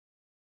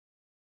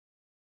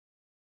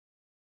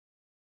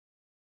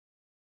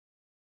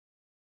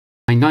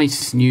My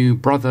nice new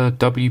Brother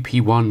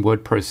WP-1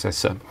 word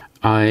processor.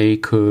 I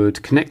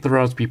could connect the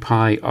Raspberry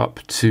Pi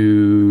up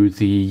to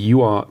the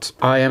UART.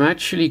 I am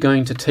actually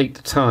going to take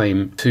the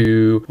time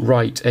to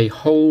write a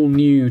whole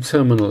new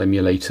terminal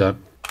emulator.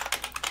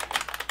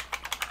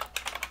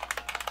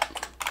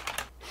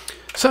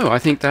 So I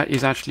think that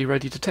is actually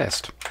ready to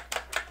test.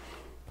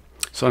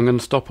 So I'm going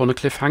to stop on a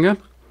cliffhanger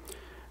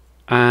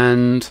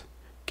and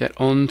get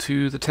on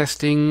to the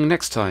testing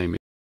next time.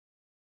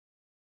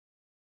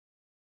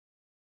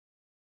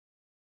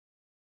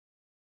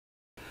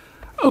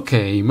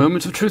 Okay,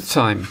 moment of truth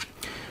time.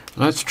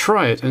 Let's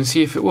try it and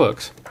see if it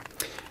works.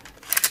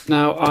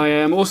 Now, I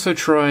am also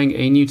trying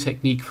a new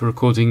technique for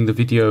recording the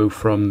video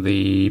from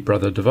the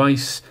Brother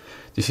device.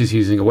 This is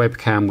using a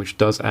webcam which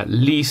does at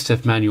least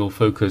have manual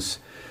focus.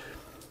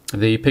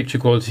 The picture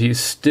quality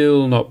is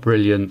still not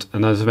brilliant,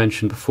 and as I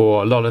mentioned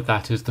before, a lot of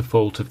that is the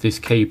fault of this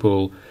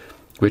cable,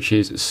 which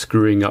is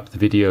screwing up the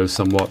video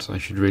somewhat. I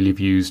should really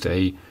have used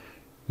a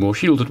more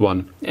shielded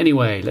one.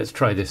 Anyway, let's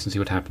try this and see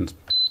what happens.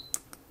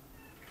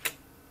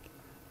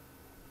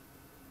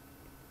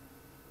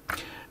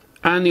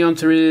 And the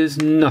answer is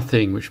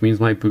nothing, which means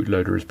my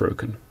bootloader is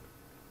broken.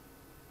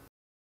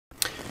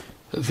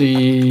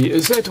 The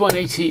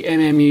Z180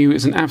 MMU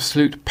is an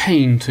absolute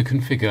pain to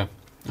configure.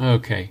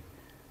 Okay.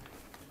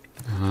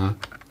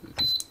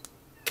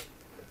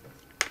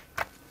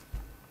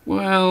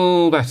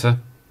 Well, better.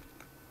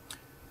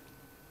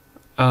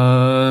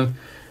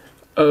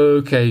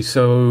 Okay,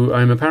 so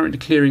I'm apparently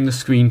clearing the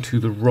screen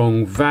to the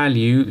wrong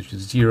value, which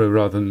is 0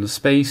 rather than the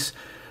space,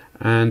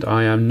 and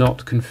I am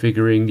not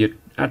configuring the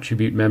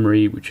attribute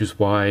memory, which is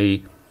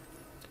why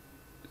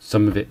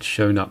some of it's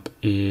shown up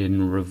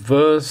in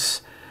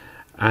reverse,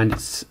 and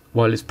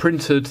while it's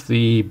printed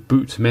the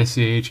boot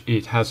message,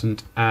 it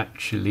hasn't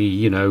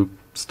actually,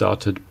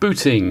 started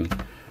booting.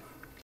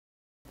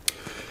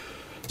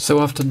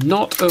 So after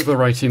not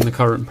overwriting the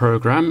current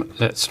program,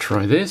 let's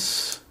try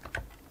this.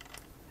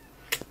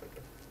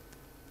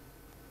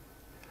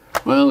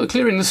 Well,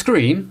 clearing the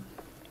screen.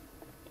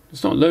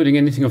 It's not loading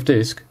anything off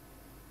disk.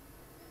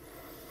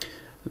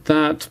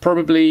 That's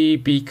probably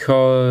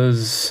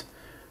because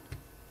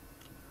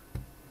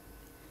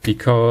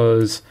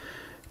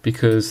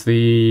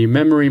the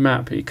memory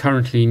map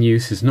currently in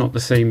use is not the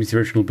same as the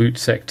original boot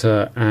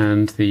sector,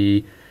 and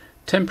the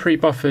temporary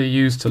buffer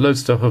used to load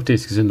stuff off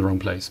disk is in the wrong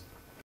place.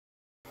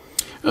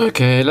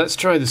 Okay, let's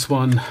try this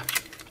one.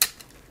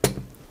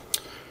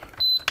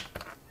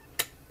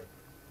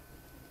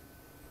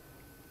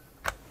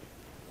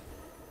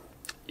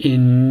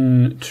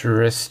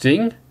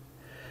 Interesting.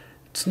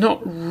 It's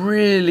not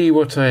really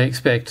what I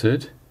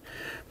expected,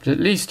 but at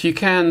least you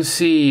can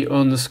see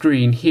on the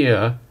screen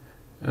here.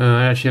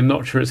 Actually, I'm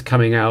not sure it's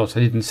coming out. I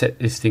didn't set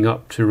this thing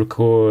up to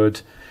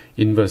record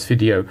inverse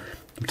video,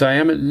 but I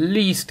am at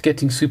least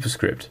getting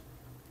superscript.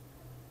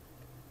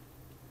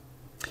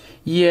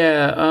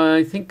 Yeah,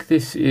 I think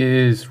this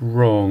is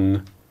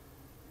wrong.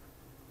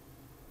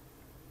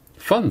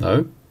 Fun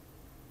though.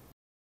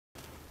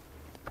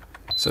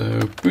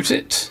 So boot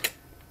it.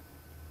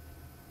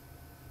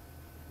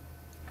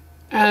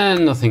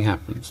 And nothing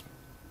happens.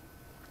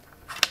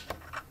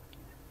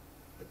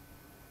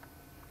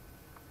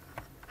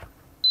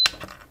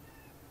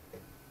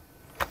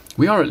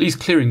 We are at least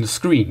clearing the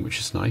screen, which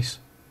is nice.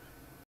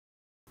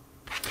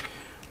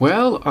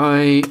 Well,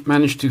 I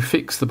managed to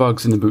fix the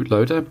bugs in the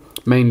bootloader,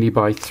 mainly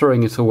by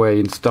throwing it away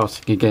and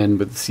starting again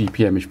with the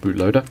CP-image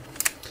bootloader.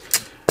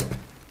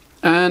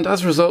 And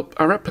as a result,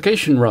 our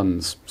application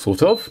runs,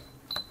 sort of.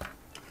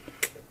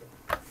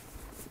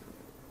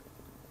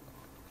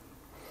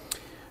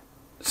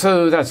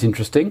 So that's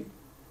interesting.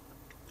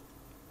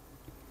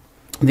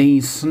 The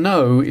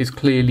snow is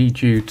clearly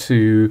due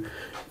to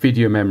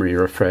video memory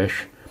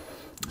refresh.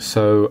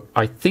 So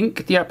I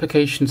think the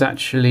application's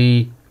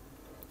actually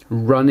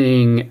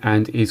running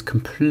and is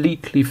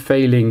completely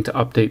failing to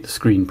update the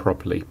screen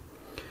properly.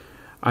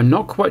 I'm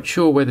not quite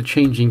sure where the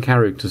changing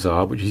characters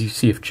are, which as you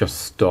see have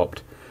just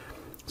stopped.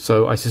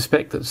 So I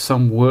suspect that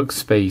some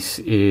workspace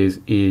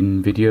is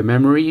in video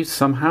memory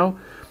somehow.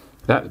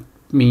 That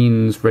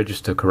means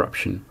register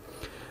corruption.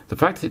 The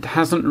fact that it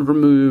hasn't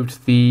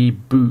removed the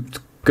boot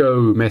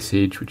go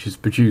message, which is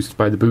produced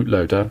by the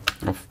bootloader,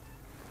 I'll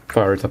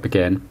fire it up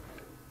again,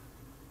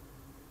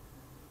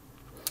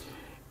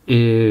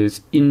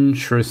 is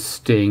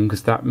interesting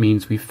because that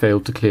means we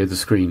failed to clear the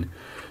screen.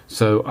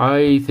 So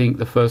I think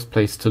the first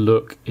place to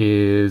look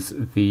is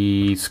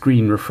the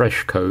screen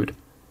refresh code.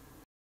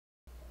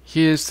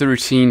 Here's the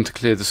routine to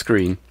clear the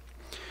screen,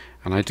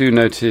 and I do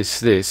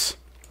notice this.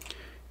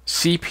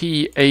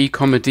 CP-A,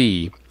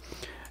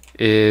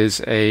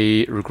 is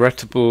a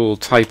regrettable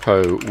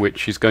typo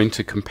which is going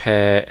to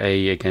compare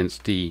A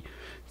against D.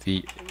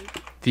 The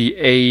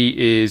A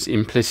is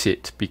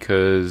implicit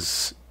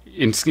because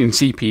in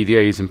CP the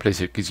A is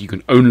implicit because you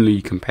can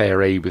only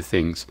compare A with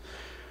things.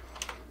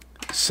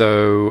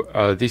 So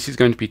this is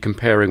going to be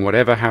comparing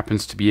whatever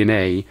happens to be in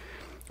A,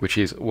 which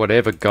is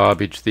whatever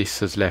garbage this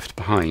has left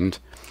behind,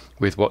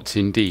 with what's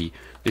in D.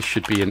 This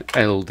should be an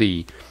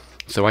LD.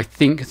 So I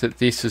think that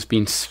this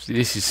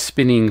is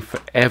spinning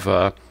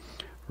forever,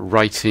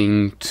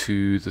 writing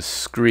to the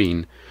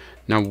screen.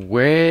 Now,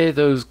 where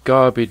those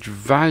garbage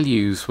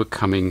values were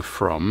coming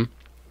from,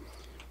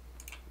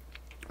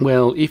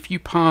 well, if you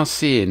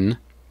pass in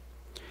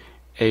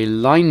a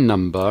line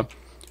number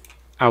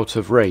out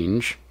of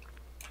range,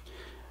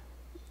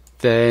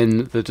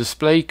 then the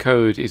display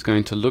code is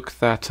going to look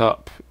that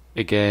up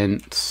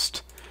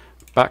against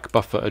back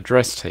buffer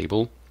address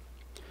table.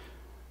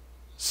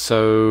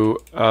 So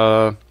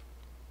no,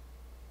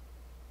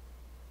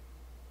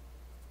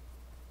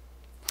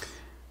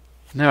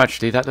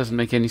 actually that doesn't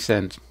make any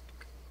sense,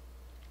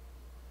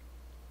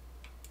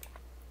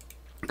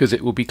 because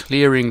it will be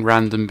clearing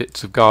random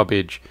bits of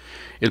garbage.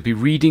 It'll be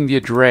reading the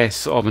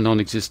address of a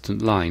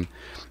non-existent line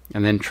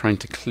and then trying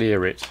to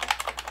clear it.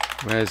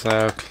 Where's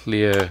our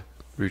clear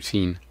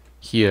routine?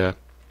 Here.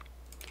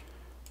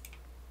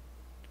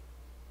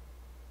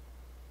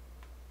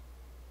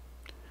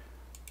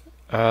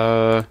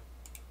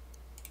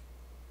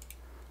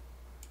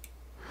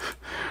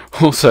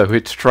 Also,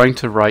 it's trying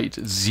to write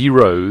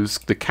zeros,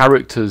 the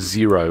character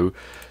 0,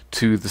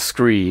 to the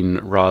screen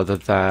rather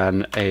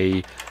than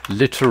a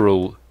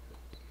literal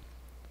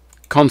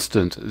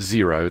constant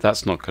 0.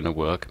 That's not going to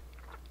work.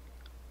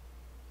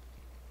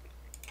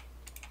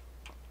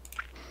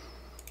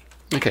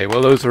 Okay,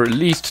 well, those are at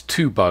least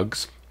 2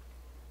 bugs.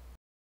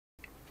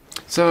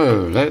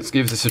 So let's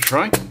give this a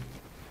try.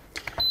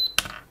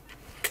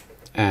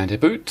 And it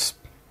boots.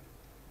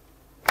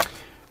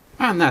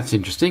 And that's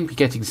interesting, we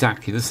get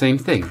exactly the same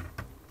thing.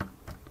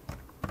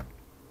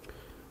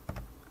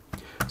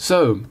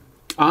 So,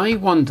 I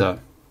wonder,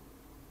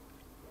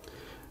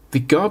 the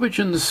garbage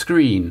on the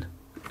screen,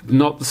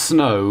 not the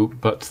snow,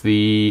 but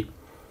the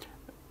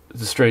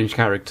strange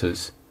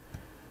characters,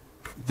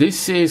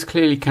 this is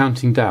clearly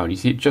counting down. You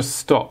see, it just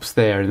stops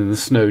there and then the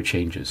snow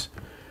changes.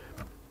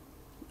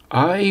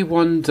 I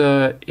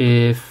wonder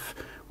if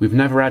we've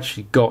never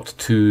actually got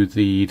to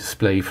the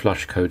display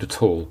flush code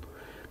at all.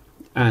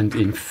 And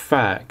in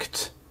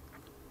fact,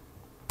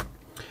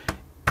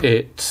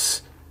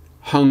 it's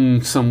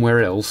hung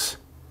somewhere else.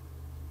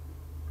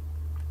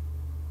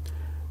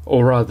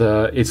 Or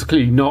rather, it's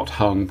clearly not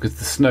hung because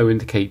the snow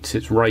indicates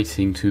it's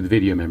writing to the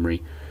video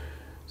memory.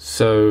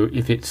 So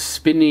if it's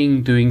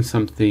spinning, doing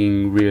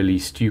something really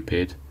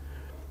stupid,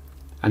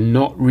 and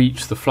not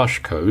reach the flush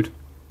code,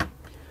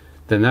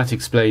 then that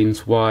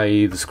explains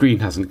why the screen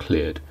hasn't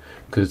cleared.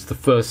 Because the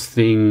first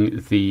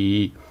thing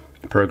the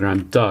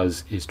program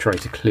does is try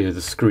to clear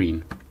the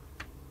screen.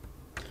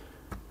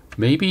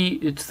 Maybe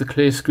it's the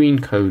clear screen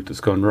code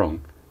that's gone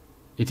wrong.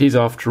 It is,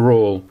 after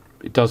all,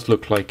 it does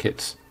look like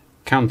it's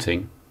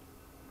counting.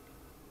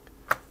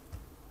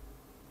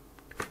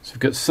 So we've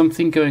got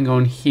something going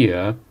on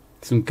here,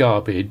 some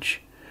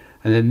garbage,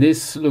 and then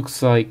this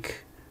looks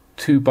like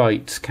 2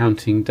 bytes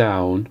counting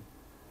down,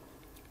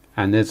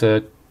 and there's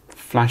a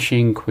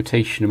flashing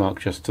quotation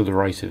mark just to the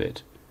right of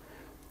it.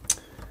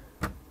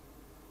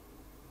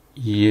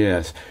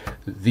 Yes,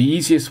 the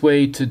easiest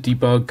way to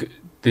debug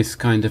this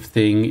kind of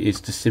thing is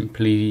to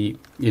simply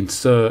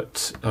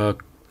insert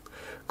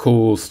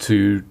calls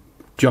to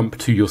jump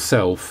to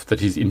yourself,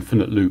 that is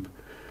infinite loop,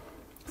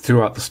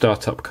 throughout the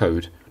startup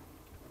code.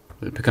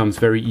 It becomes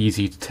very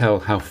easy to tell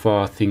how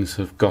far things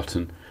have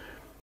gotten.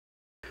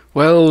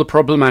 Well, the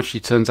problem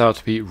actually turns out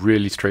to be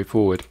really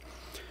straightforward.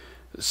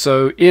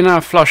 So in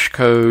our flush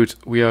code,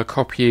 we are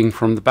copying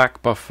from the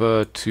back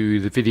buffer to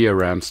the video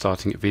RAM,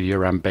 starting at video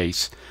RAM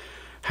base.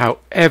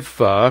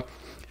 However,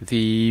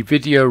 the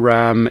video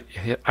RAM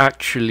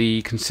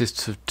actually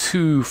consists of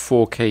 2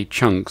 4K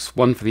chunks,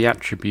 one for the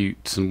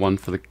attributes and one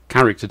for the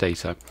character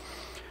data.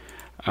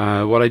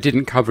 What I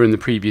didn't cover in the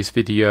previous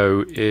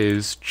video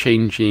is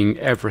changing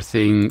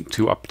everything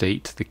to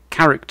update the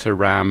character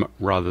RAM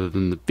rather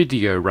than the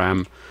video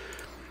RAM,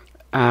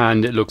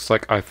 and it looks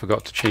like I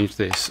forgot to change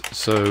this,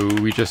 so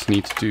we just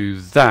need to do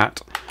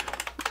that,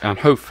 and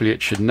hopefully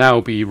it should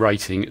now be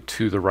writing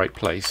to the right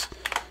place.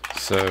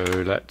 So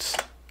let's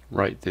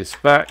write this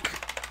back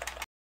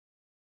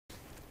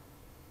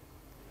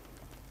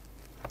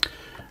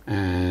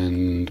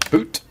and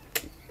boot.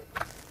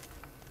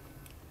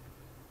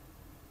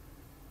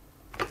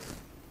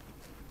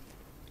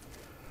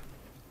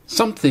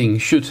 Something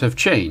should have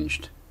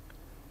changed.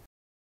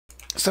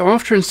 So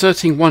after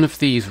inserting one of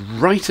these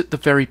right at the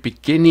very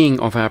beginning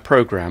of our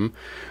program,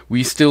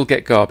 we still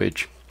get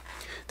garbage.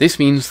 This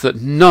means that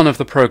none of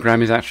the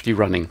program is actually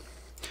running.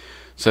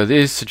 So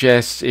this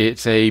suggests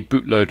it's a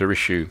bootloader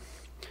issue.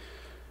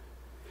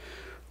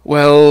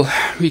 Well,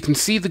 we can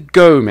see the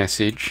go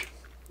message,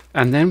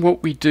 and then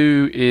what we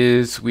do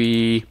is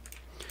we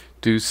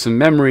do some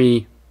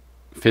memory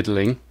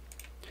fiddling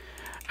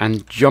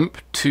and jump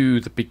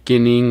to the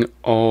beginning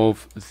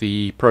of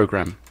the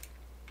program.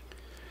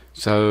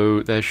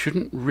 So there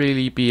shouldn't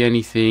really be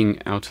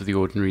anything out of the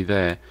ordinary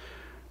there.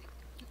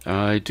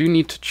 I do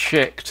need to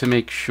check to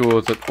make sure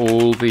that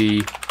all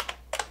the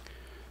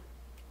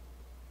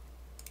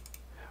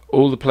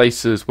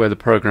places where the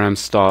program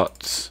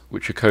starts,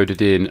 which are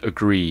coded in,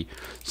 agree.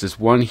 So there's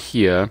one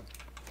here,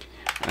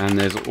 and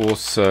there's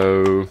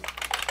also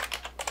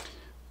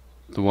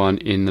the one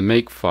in the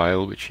make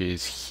file, which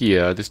is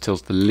here. This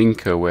tells the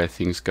linker where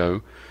things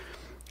go.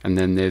 And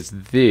then there's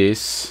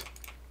this.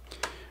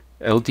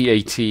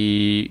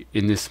 LD80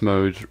 in this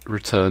mode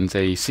returns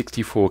a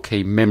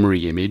 64K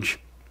memory image.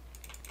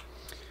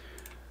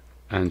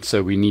 And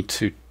so we need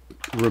to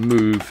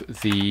remove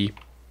the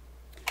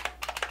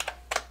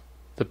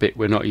bit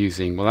we're not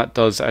using. Well, that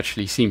does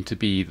actually seem to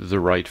be the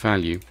right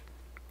value.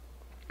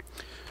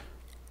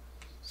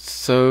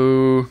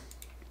 So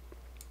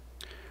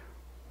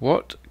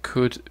what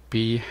could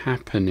be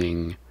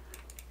happening?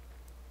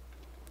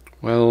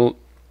 Well,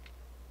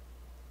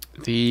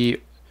 the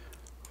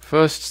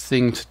first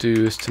thing to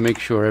do is to make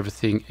sure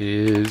everything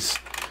is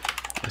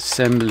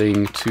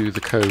assembling to the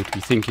code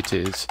we think it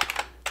is.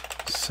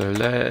 So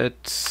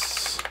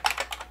let's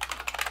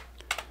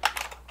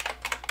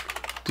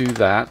do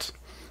that.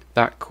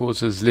 That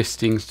causes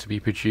listings to be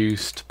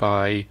produced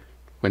by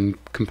when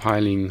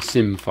compiling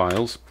sim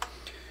files,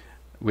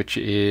 which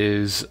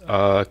is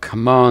a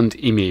command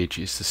image.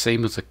 It's the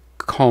same as a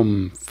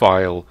COM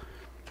file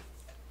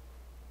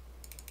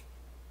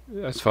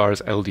as far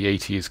as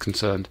LD80 is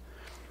concerned.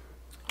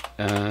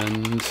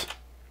 And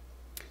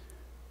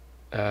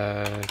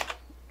that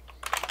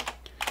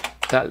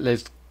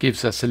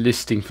gives us a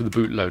listing for the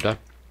bootloader.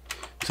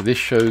 So this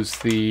shows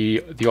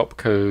the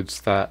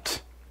opcodes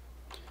that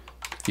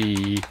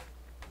the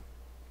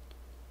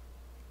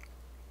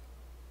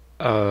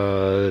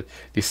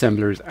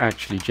assembler is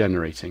actually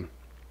generating.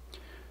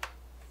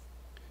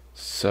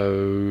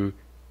 So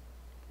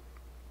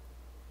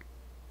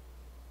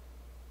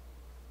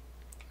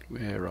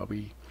where are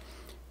we?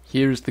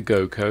 Here's the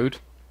Go code.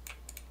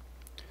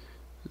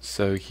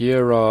 So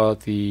here are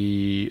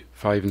the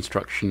 5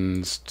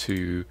 instructions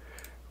to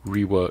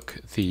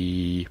rework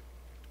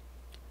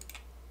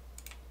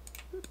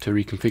to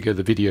reconfigure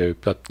the video,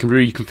 but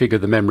reconfigure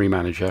the memory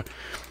manager.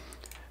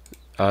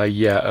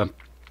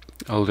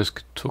 I'll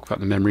just talk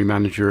about the memory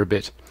manager a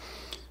bit.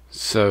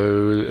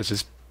 So there's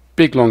this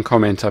big long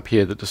comment up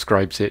here that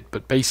describes it,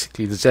 but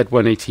basically the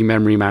Z180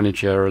 memory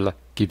manager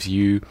gives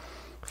you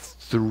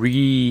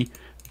 3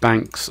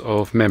 banks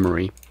of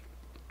memory.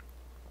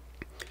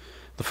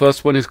 The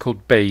first one is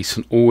called base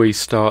and always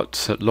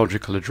starts at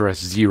logical address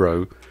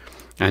 0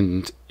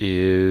 and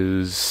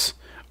is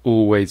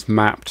always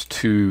mapped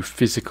to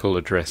physical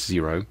address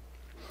 0.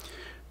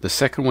 The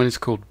second one is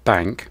called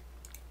bank,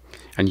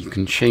 and you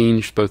can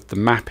change both the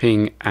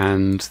mapping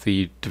and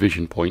the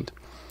division point.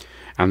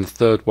 And the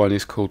third one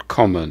is called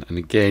common, and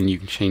again you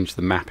can change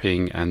the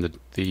mapping and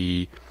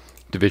the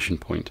division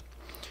point.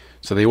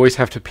 So they always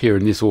have to appear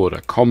in this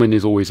order. Common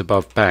is always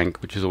above bank,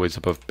 which is always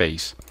above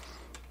base.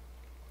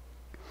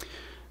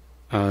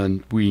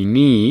 And we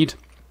need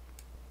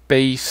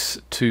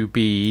base to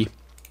be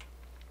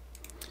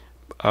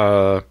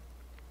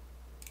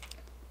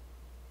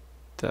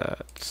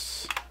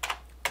that's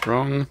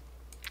wrong.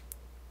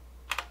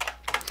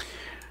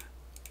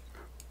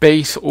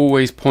 Base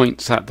always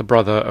points at the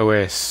brother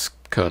OS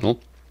kernel.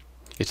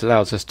 It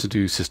allows us to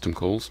do system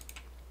calls.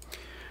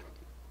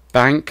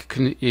 Bank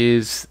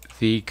is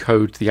the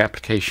code the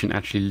application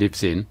actually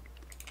lives in,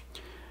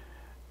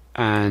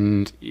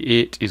 and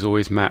it is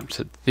always mapped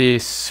at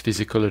this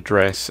physical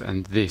address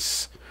and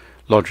this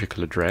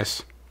logical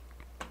address.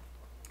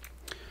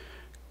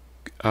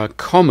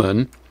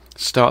 Common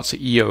starts at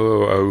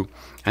E000,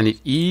 and it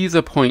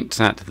either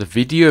points at the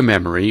video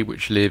memory,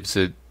 which lives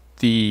at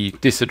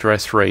this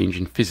address range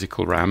in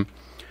physical RAM,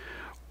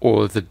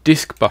 or the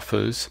disk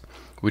buffers,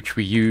 which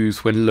we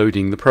use when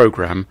loading the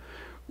program,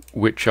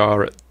 which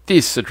are at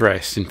this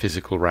address in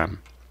physical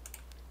RAM.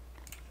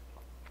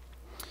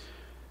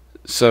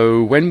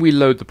 So when we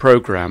load the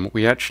program,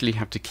 we actually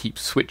have to keep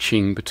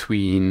switching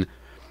between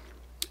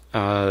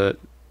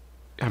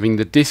having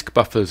the disk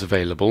buffers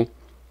available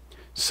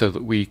so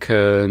that we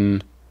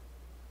can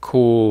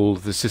call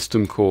the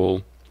system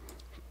call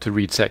to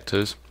read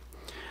sectors,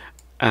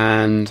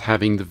 and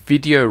having the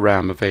video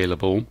RAM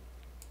available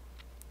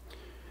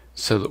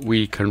so that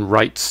we can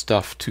write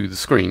stuff to the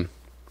screen.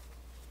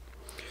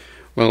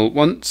 Well,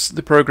 once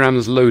the program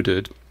is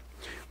loaded,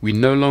 we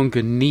no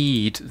longer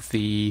need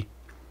the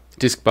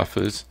disk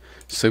buffers,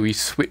 so we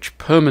switch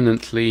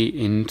permanently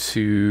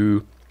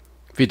into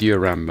video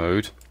RAM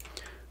mode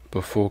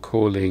before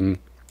calling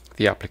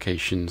the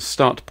application's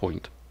start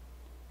point.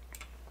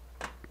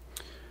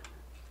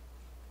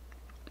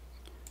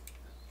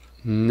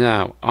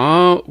 Now,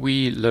 are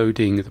we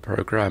loading the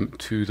program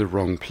to the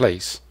wrong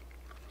place?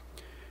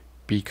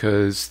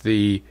 Because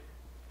the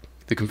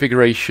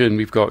configuration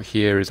we've got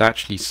here is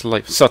actually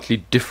subtly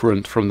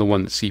different from the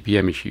one that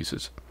CPM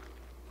uses.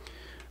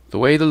 The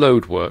way the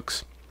load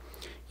works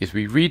is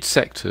we read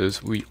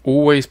sectors, we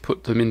always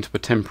put them into a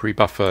temporary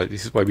buffer.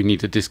 This is why we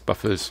need a disk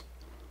buffers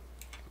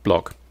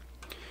block.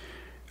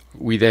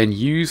 We then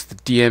use the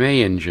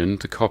DMA engine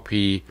to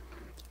copy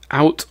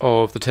out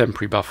of the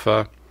temporary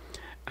buffer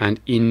and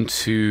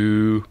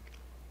into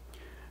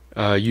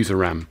user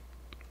RAM.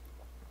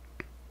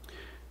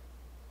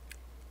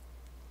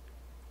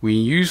 We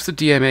use the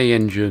DMA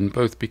engine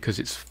both because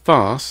it's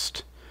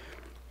fast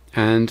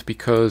and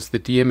because the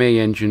DMA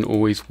engine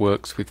always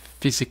works with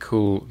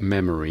physical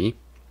memory,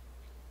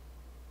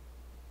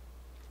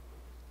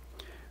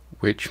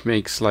 which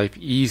makes life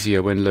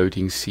easier when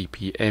loading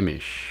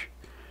CP_IMG.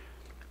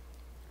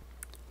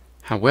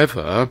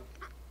 However,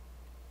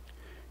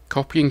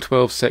 copying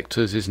 12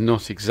 sectors is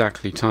not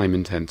exactly time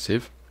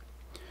intensive,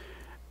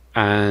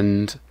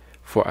 and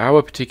for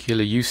our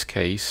particular use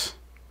case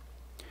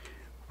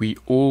we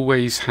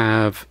always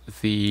have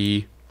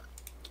the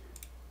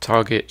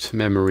target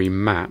memory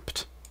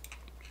mapped.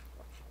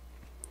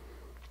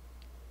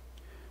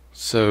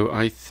 So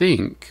I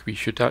think we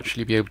should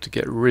actually be able to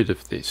get rid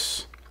of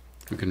this.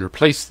 We can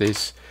replace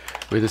this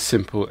with a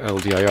simple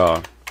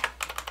LDIR,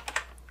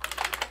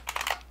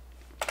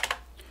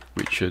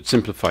 which should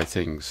simplify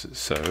things.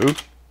 So I'm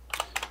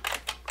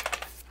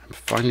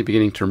finally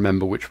beginning to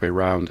remember which way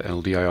round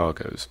LDIR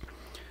goes.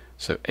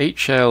 So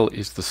HL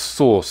is the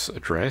source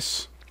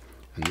address,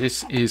 and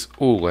this is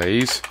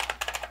always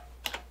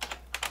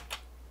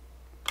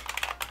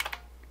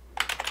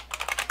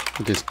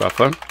the disk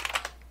buffer.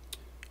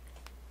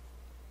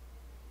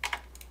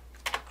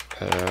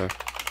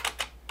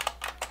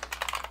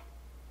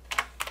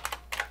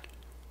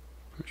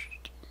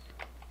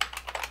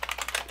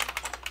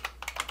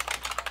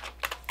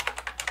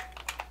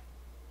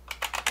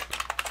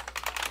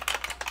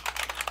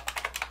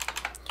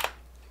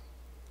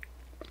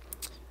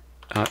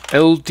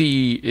 LD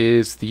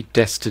is the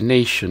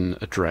destination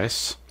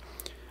address,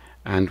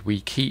 and we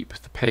keep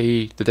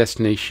the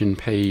destination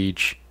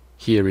page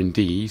here in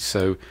D,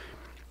 so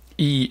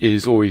E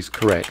is always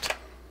correct.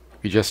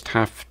 We just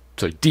have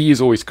to, D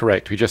is always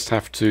correct, we just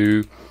have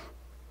to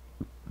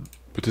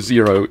put a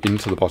 0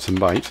 into the bottom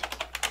byte.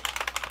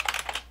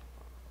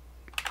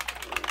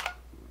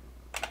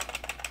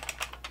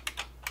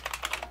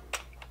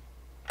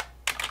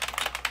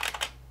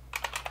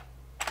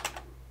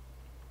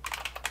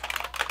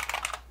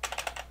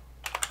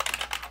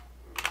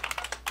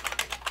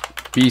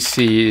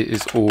 BC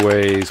is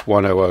always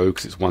 100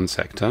 because it's one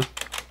sector.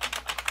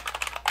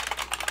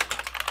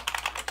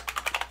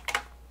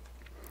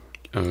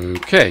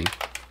 Okay.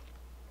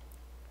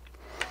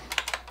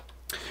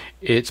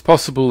 It's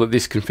possible that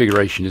this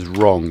configuration is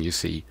wrong, you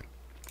see.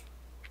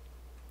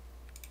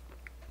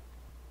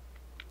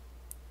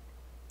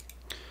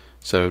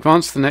 So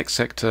advance the next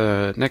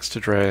sector, next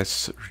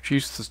address,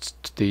 reduce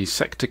the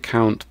sector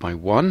count by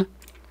 1,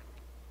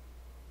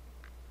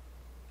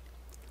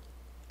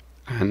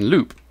 and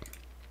loop.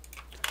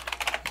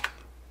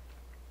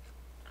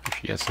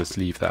 Yes, let's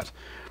leave that.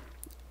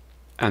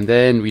 And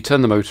then we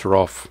turn the motor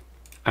off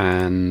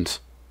and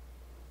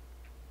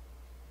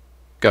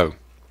go.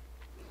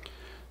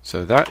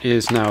 So that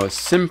is now a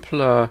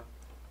simpler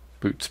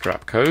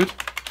bootstrap code.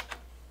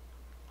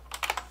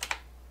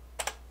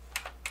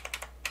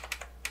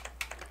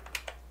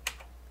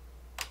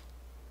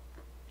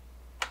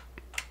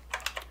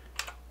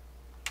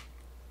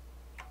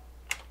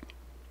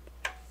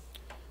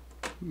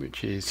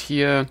 Which is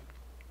here.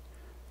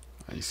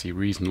 I see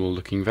reasonable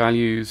looking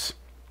values.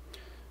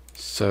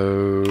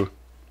 So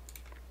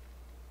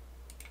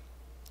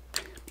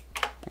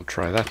we'll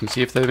try that and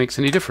see if that makes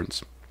any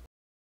difference.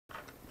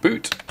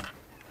 Boot.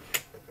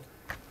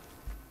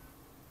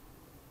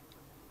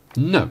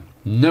 No,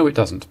 it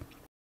doesn't.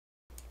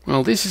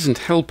 Well, this isn't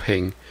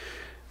helping.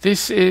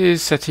 This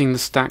is setting the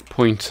stack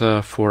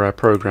pointer for our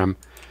program.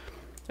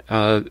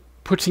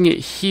 Putting it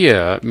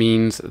here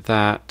means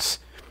that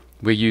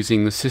we're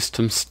using the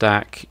system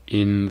stack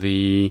in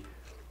the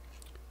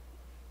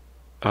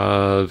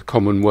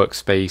common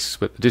workspace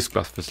that the disk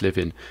buffers live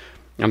in.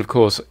 And of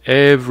course,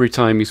 every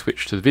time we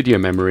switch to the video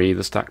memory,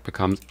 the stack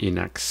becomes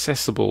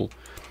inaccessible.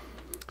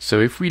 So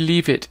if we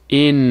leave it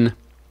in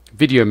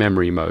video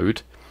memory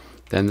mode,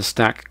 then the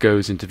stack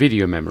goes into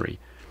video memory.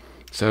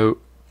 So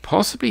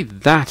possibly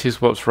that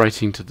is what's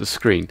writing to the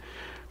screen.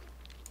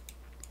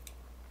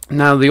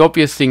 Now the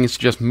obvious thing is to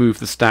just move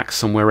the stack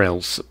somewhere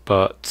else,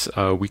 but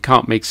we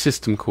can't make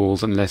system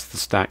calls unless the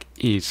stack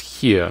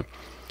is here.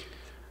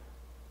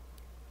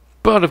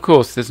 But of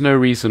course there's no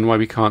reason why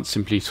we can't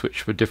simply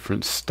switch to a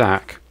different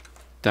stack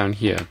down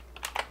here.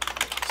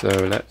 So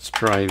let's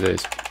try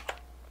this.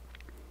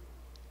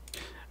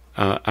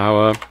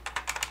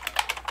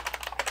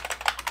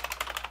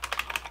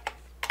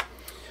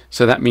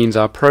 So that means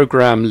our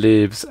program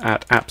lives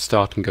at app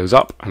start and goes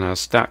up, and our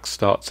stack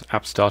starts at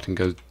app start and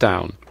goes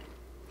down.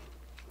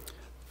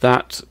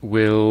 That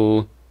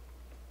will,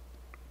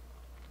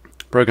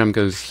 program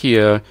goes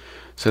here,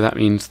 so that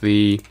means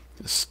the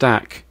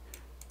stack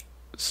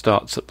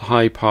starts at the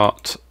high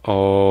part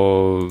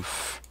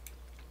of,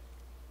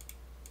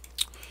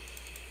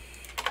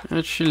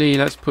 actually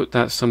let's put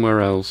that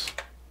somewhere else,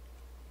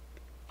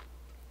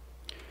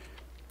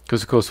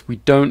 because of course we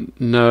don't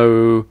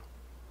know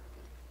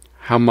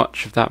how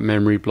much of that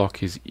memory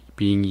block is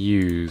being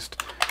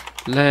used.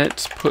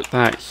 Let's put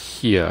that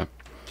here.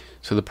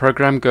 So the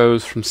program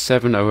goes from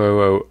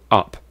 7000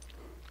 up.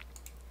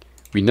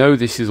 We know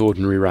this is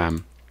ordinary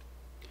RAM.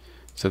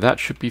 So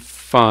that should be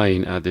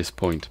fine at this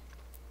point.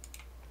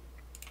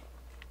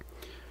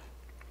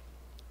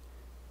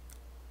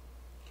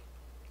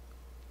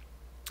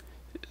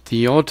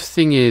 The odd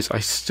thing is, I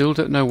still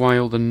don't know where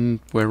all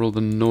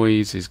the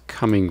noise is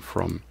coming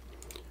from.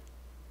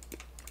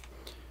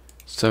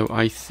 So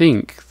I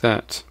think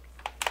that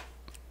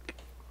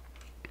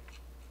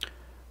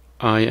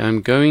I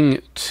am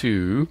going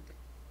to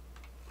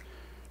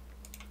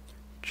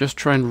just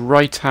try and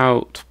write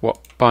out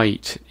what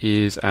byte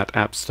is at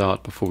app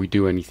start before we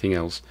do anything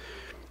else.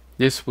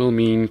 This will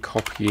mean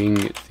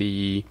copying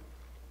the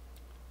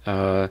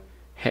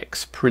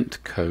hex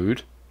print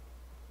code,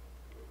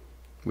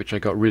 which I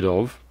got rid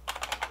of,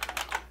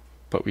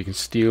 but we can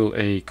steal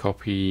a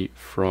copy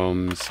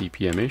from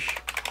CPM-ish.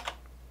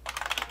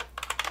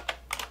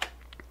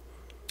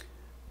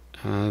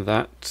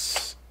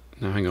 That's,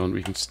 now hang on,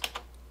 we can,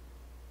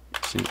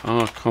 it's in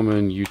our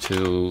common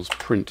utils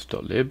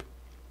print.lib.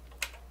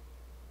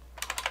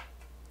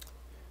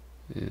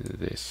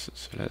 This,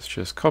 so let's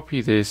just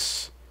copy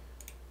this,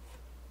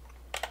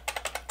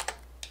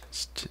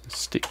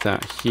 stick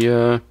that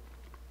here.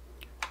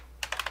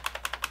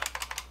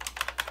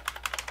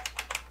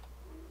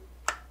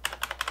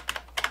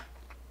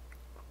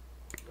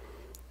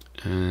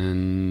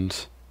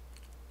 And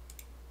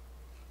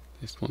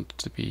this wants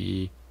to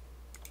be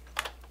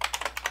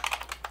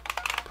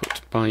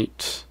put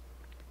byte.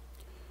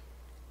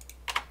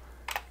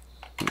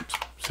 Oops.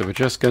 So we're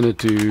just going to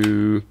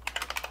do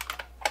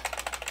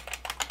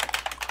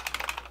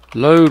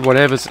load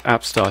whatever's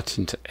app start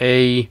into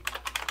A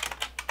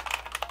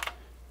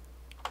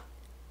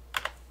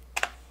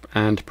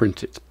and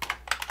print it.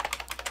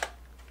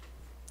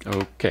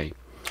 Okay,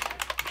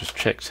 just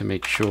check to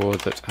make sure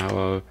that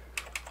our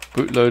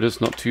bootloader's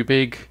not too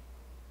big.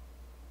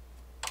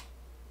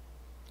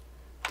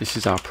 This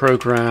is our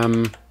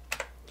program.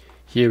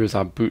 Here is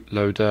our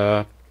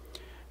bootloader,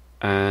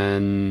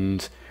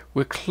 and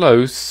we're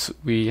close.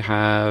 We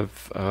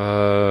have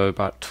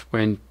about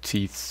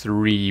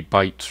 23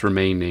 bytes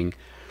remaining,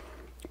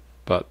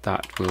 but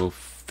that will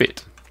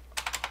fit.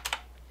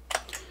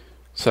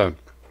 So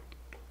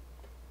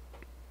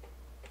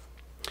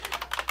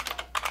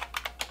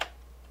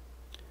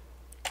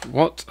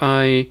what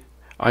I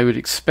would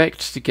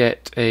expect to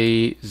get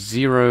a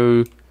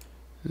 0,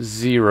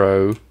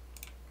 0,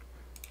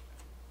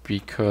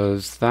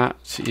 because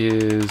that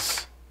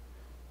is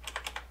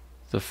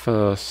the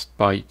first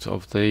byte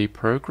of the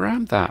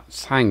program.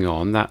 That's, hang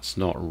on, that's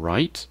not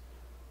right.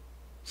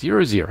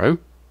 0, 0.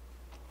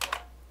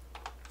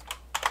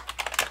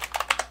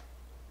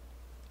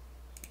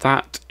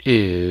 That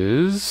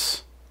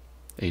is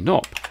a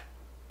NOP.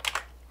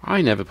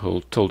 I never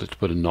told it to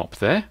put a NOP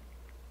there.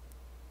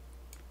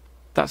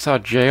 That's our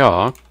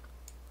JR.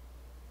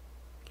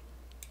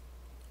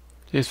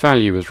 This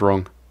value is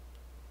wrong.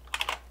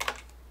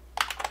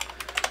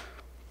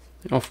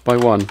 Off by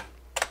 1.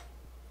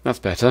 That's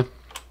better.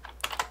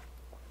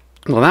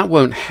 Well, that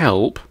won't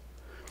help,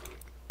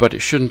 but it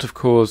shouldn't have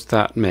caused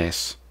that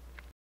mess.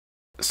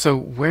 So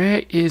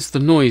where is the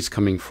noise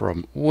coming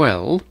from?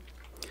 Well,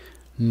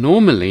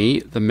 normally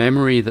the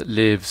memory that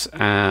lives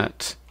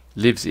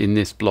in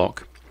this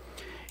block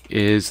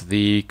is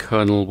the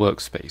kernel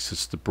workspace.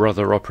 It's the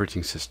brother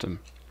operating system.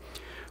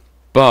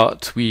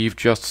 But we've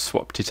just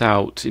swapped it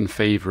out in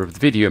favor of the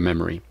video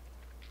memory.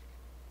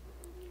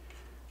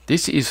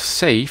 This is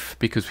safe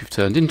because we've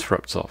turned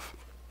interrupts off.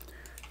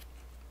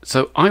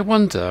 So I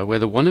wonder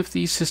whether one of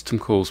these system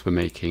calls we're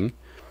making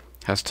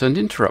has turned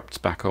interrupts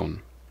back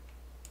on.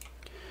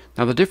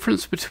 Now the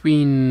difference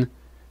between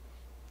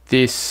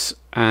this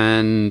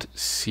and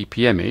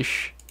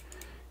CPM-ish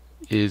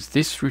is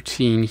this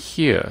routine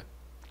here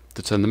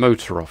to turn the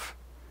motor off.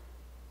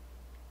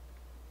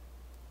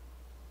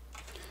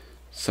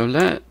 So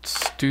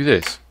let's do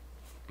this,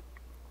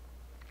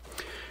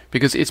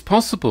 because it's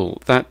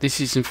possible that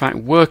this is in fact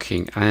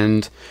working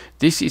and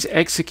this is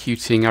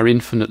executing our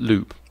infinite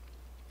loop,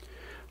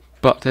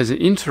 but there's an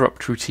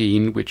interrupt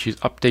routine which is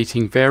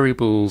updating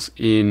variables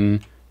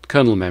in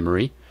kernel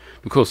memory.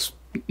 Of course,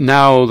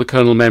 now the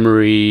kernel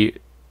memory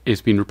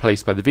is being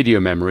replaced by the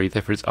video memory,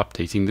 therefore it's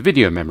updating the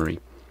video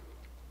memory.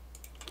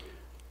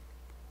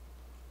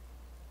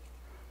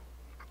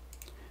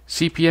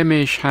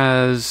 CPM-ish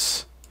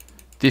has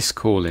this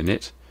call in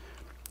it,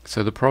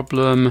 so the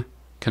problem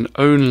can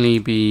only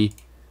be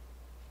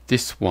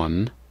this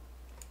one.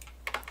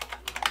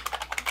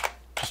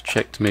 Just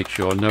check to make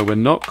sure. No, we're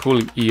not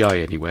calling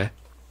EI anywhere.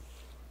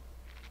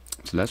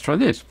 So let's try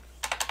this.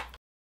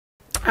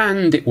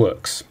 And it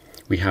works.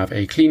 We have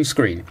a clean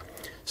screen.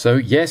 So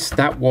yes,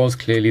 that was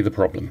clearly the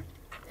problem.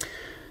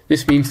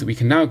 This means that we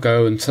can now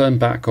go and turn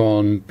back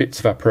on bits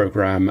of our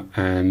program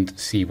and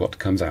see what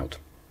comes out.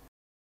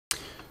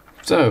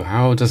 So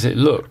how does it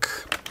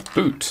look?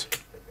 Boot.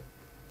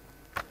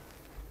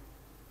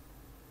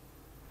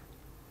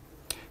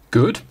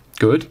 Good,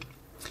 good.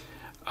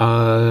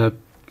 The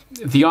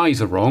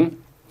eyes are wrong,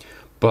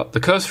 but the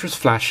cursor is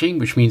flashing,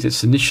 which means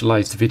it's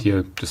initialized the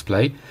video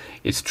display.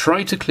 It's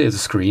tried to clear the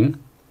screen,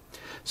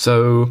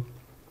 so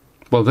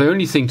Well, the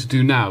only thing to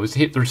do now is to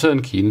hit the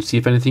return key and see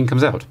if anything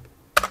comes out.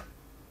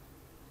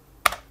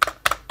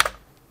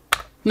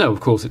 No, of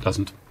course it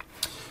doesn't.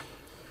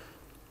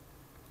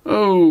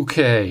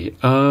 Okay,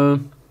 I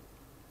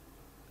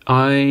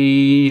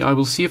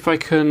will see if I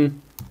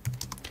can.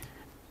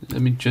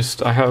 Let me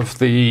just. I have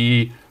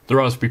the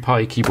Raspberry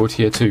Pi keyboard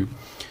here too.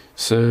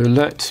 So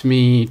let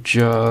me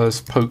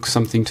just poke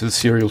something to the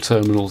serial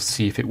terminal,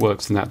 see if it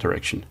works in that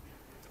direction.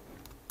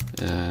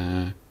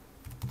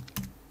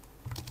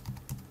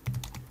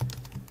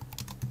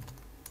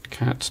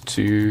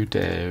 cat2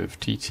 dev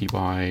tty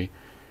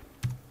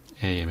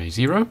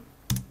ama0.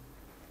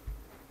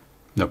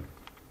 No.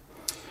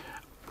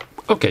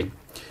 Okay,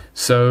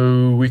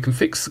 so we can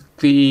fix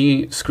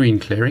the screen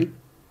clearing,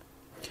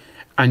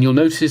 and you'll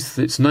notice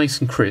that it's nice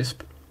and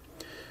crisp.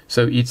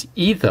 So it's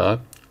either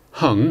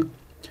hung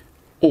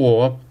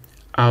or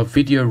our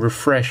video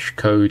refresh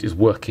code is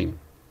working.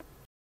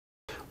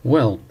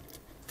 Well,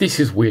 this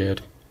is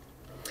weird.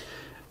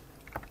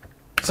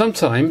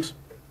 Sometimes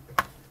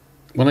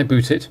when I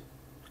boot it,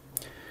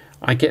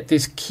 I get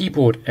this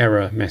keyboard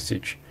error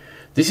message.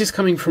 This is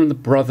coming from the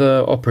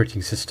brother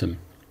operating system,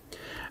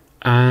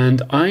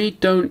 and I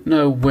don't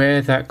know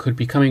where that could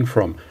be coming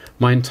from.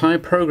 My entire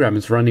program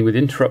is running with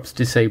interrupts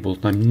disabled,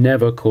 and I'm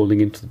never calling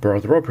into the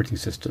brother operating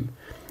system.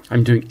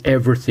 I'm doing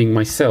everything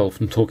myself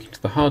and talking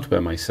to the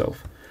hardware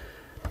myself.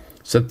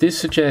 So this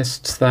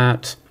suggests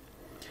that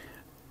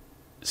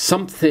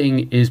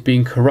something is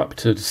being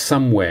corrupted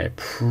somewhere,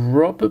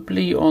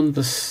 probably on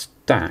the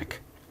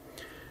stack,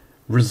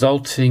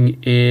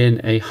 resulting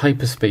in a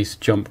hyperspace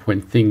jump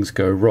when things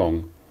go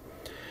wrong.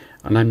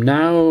 And I'm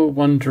now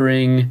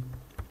wondering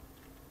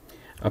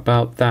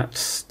about that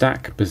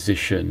stack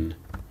position.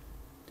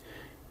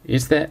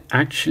 Is there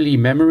actually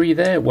memory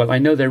there? Well, I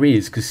know there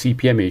is because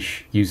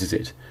CPM-ish uses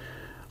it.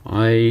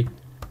 I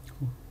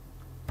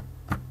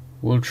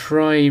will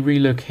try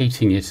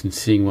relocating it and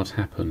seeing what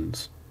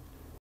happens.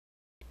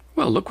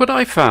 Well, look what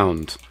I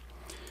found.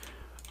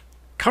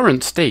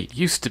 Current state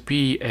used to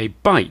be a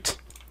byte.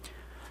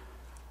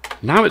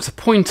 Now it's a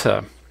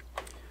pointer.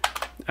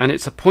 And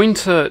it's a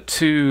pointer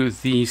to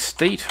the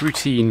state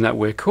routine that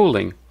we're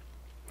calling.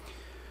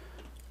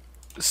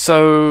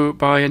 So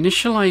by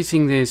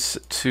initializing this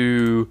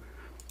to,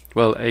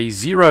 well, a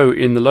 0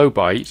 in the low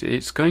byte,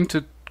 it's going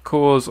to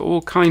cause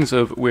all kinds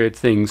of weird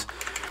things.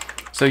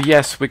 So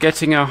yes, we're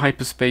getting our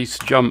hyperspace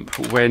jump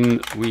when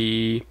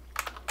we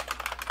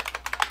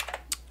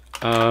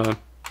the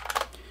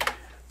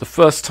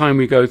first time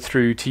we go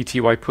through tty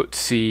put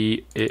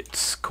c,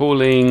 it's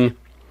calling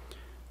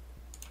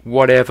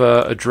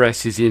whatever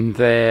address is in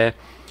there.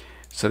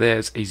 So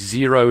there's a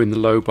 0 in the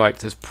low byte,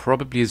 there's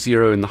probably a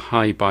 0 in the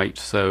high byte,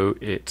 so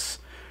it's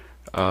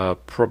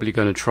probably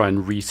going to try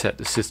and reset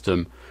the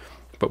system.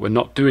 But we're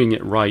not doing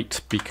it right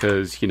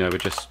because, you know, we're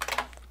just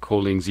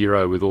calling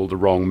 0 with all the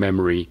wrong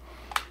memory.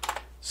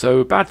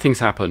 So bad things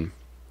happen.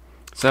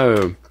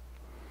 So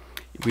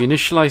we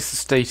initialize the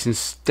state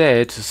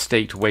instead to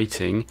state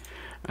waiting,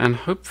 and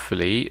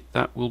hopefully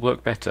that will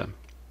work better.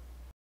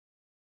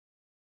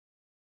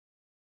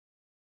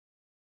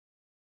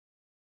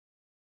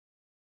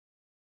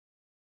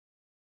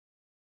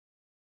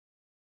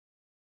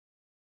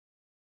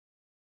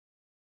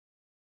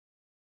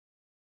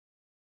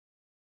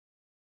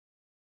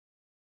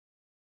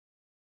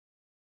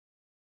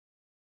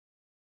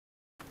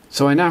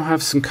 So I now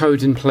have some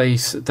code in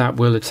place that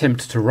will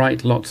attempt to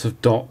write lots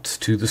of dots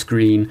to the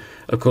screen.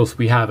 Of course,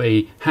 we have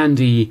a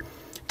handy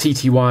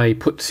tty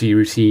put c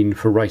routine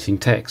for writing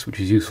text, which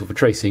is useful for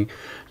tracing.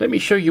 Let me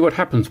show you what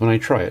happens when I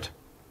try it.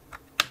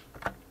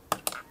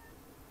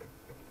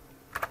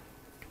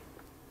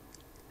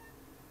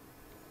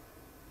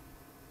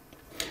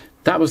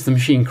 That was the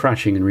machine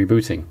crashing and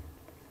rebooting.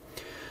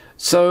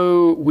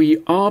 So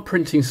we are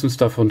printing some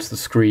stuff onto the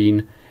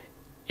screen.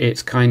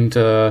 It's kind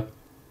of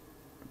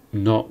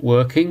not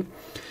working.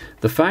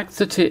 The fact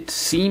that it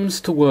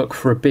seems to work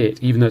for a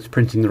bit, even though it's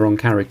printing the wrong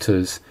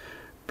characters,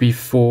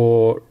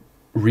 before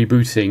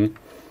rebooting,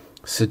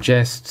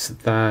 suggests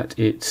that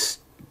it's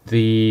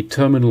the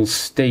terminal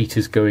state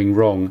is going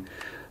wrong.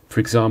 For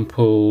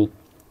example,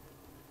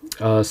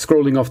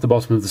 scrolling off the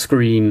bottom of the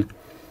screen,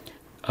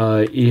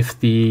 if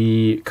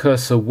the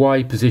cursor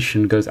Y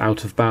position goes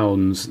out of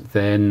bounds,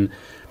 then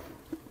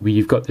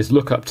we've got this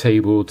lookup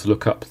table to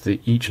look up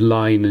each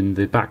line in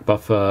the back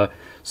buffer.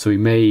 So we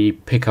may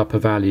pick up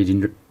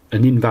an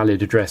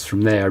invalid address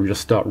from there and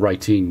just start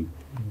writing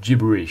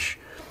gibberish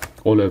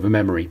all over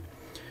memory.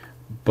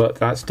 But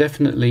that's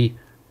definitely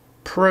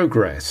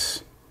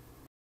progress.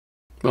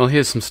 Well,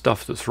 here's some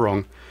stuff that's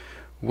wrong.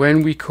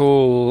 When we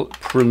call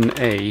prn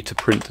a to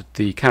print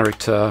the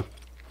character,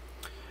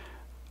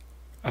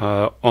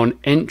 on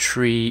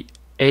entry,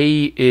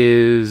 a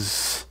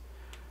is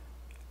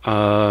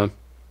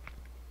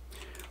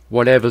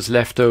whatever's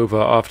left over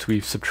after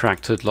we've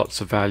subtracted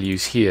lots of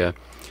values here,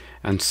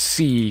 and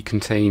C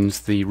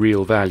contains the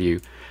real value.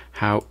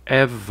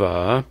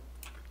 However,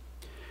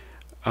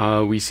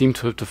 we seem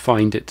to have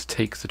defined it to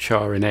take the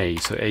char in A,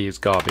 so A is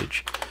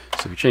garbage.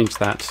 So we change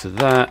that to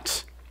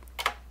that,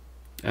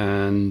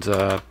 and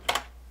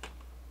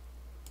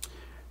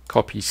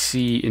copy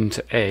C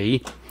into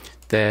A,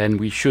 then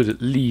we should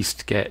at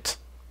least get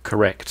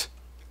correct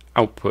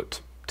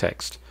output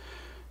text.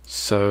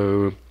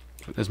 So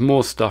there's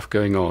more stuff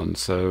going on.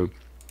 So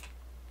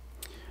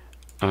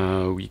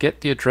we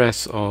get the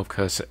address of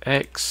cursor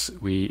X,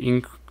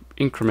 we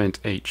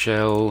increment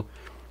HL.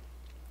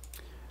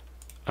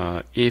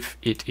 If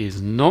it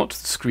is not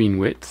the screen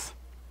width,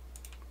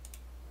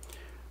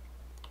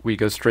 we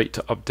go straight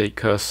to update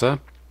cursor.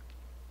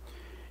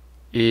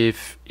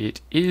 If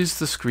it is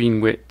the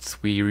screen width,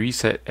 we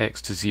reset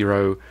X to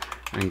 0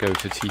 and go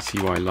to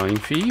TTY line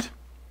feed,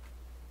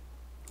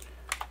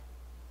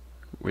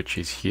 which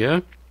is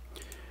here.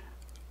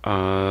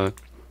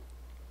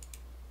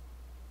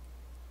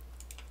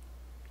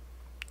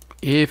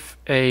 If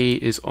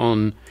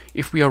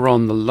we are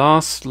on the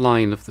last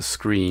line of the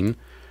screen,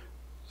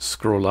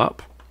 scroll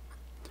up.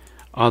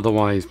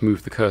 Otherwise,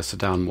 move the cursor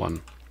down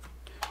one.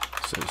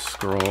 So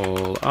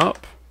scroll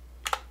up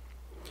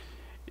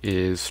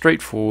is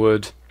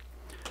straightforward.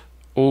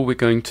 All we're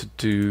going to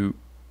do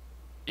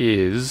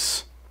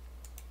is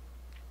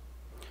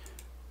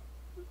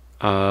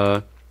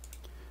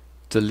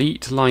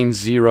delete line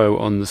 0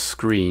 on the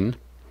screen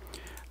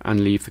and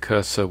leave the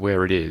cursor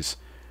where it is.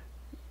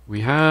 We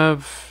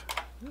have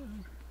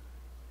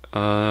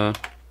though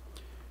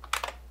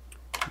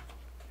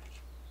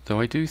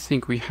I do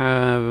think we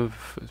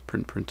have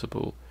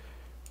printable.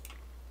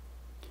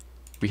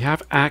 We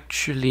have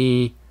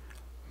actually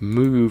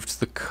moved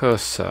the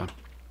cursor,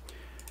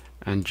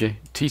 and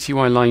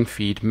TTY line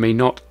feed may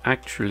not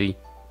actually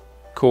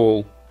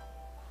call.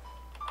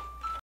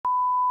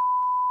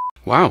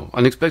 Wow,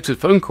 unexpected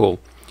phone call.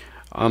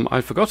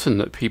 I'd forgotten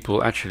that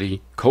people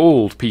actually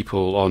called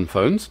people on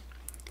phones.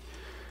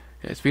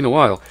 Yeah, it's been a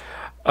while.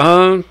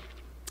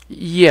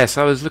 Yes,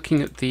 I was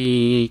looking at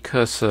the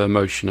cursor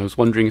motion. I was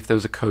wondering if there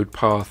was a code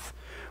path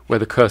where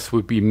the cursor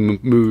would be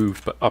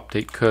moved, but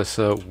update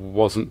cursor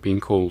wasn't being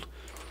called.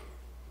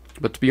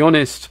 But to be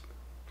honest,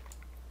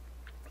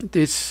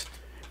 it's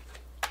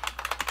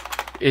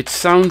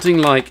sounding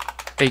like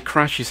a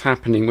crash is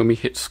happening when we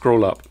hit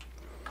scroll up,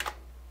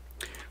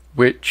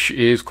 which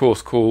is, of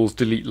course, calls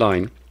delete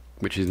line,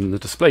 which is in the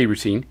display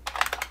routine,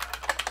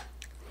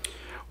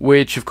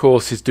 which of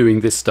course is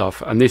doing this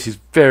stuff, and this is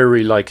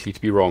very likely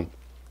to be wrong.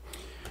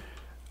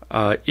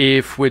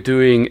 If we're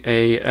doing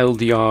a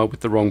LDR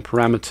with the wrong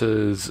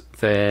parameters,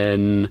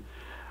 then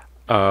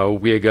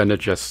we're gonna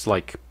just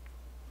like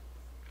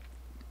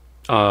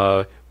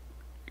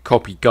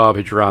copy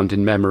garbage around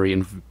in memory,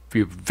 and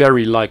we're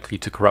very likely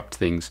to corrupt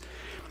things.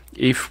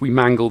 If we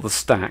mangle the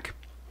stack,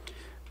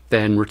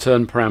 then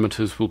return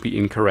parameters will be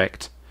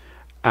incorrect,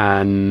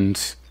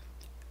 and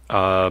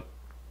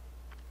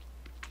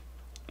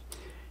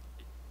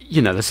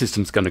you know, the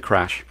system's going to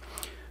crash.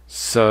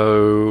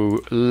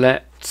 So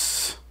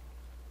let's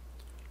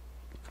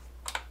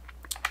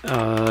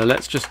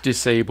just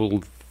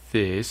disable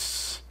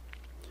this,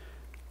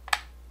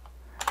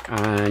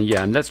 and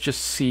yeah, and let's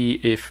just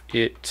see if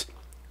it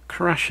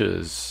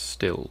crashes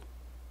still.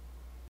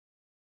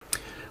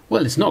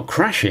 Well, it's not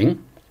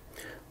crashing,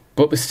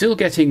 but we're still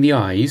getting the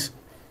eyes.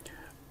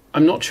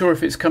 I'm not sure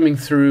if it's coming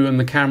through on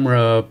the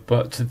camera,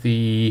 but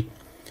the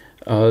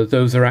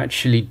those are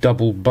actually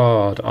double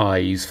barred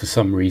eyes for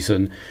some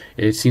reason.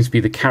 It seems to be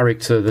the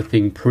character the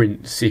thing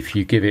prints if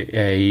you give it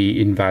a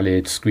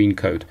invalid screen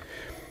code.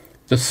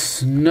 The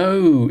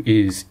snow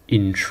is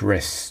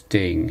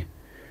interesting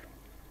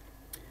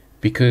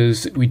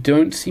because we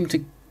don't seem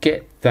to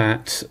get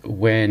that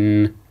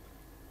when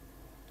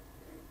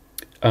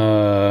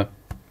we're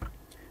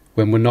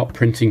not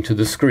printing to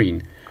the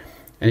screen,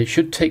 and it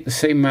should take the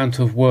same amount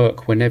of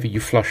work whenever you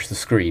flush the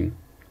screen.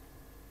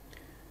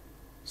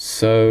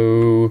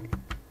 So,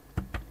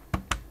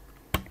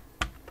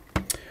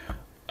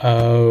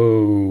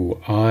 oh,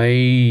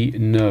 I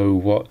know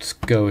what's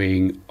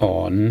going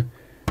on,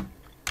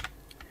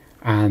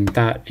 and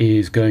that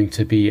is going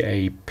to be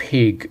a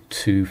pig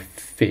to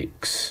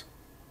fix.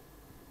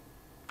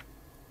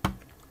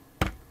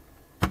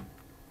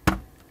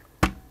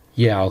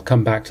 Yeah, I'll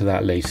come back to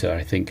that later,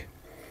 I think.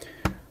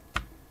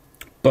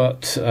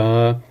 But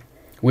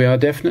we are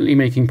definitely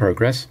making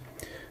progress.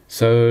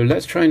 So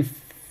let's try and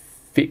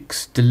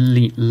fix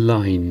delete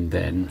line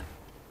then.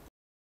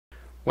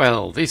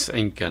 Well, this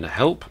ain't gonna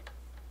help.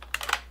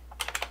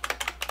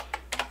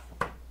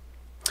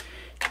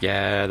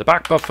 Yeah, the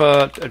back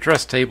buffer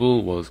address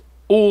table was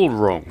all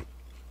wrong.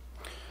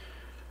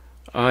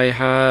 I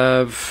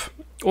have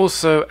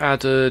also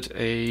added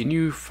a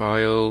new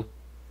file,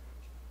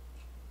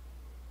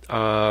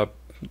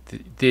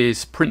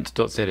 this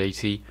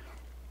print.z80.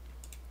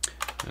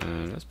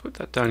 Let's put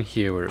that down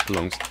here where it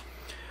belongs.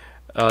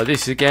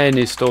 This again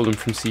is stolen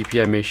from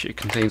CPM-ish. It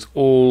contains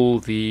all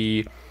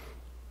the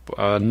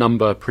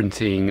number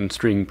printing and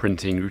string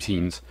printing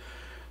routines.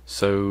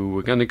 So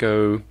we're going to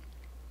go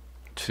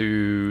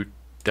to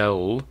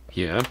del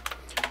here,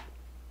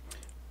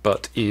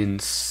 but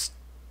instead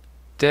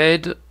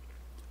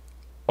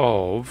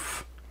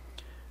of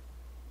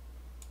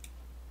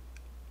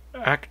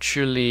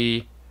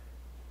actually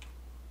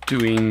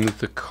doing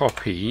the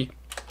copy,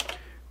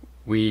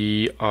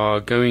 we're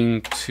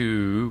going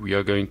to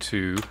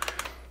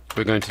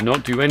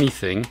not do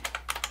anything,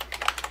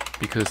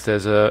 because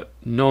there's a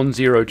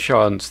non-zero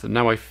chance that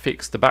now I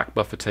fix the back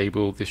buffer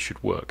table, this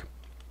should work.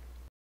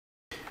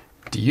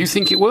 Do you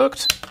think it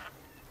worked?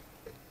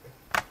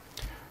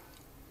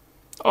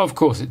 Of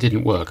course it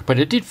didn't work, but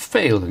it did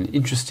fail in an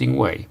interesting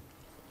way.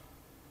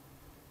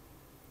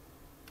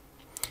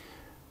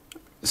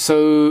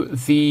 So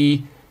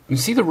you can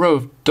see the row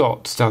of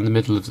dots down the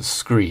middle of the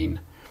screen.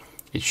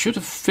 It should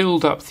have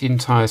filled up the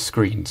entire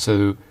screen,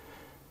 so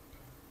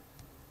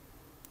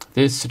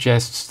this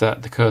suggests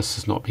that the cursor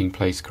is not being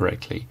placed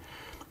correctly.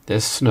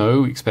 There's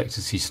snow, we expect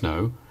to see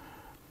snow.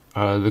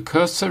 The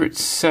cursor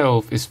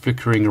itself is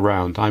flickering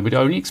around. I would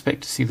only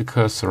expect to see the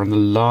cursor on the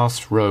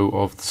last row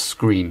of the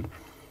screen.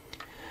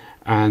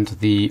 And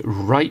the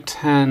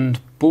right-hand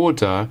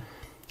border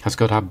has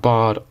got a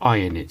barred eye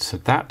in it, so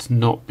that's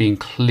not being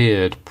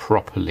cleared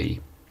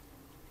properly.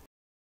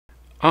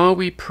 Are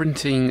we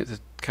printing the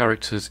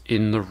characters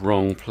in the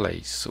wrong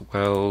place?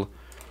 Well,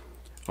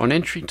 on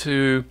entry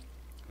to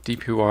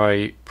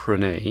DPY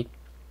prone,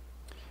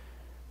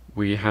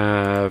 we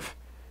have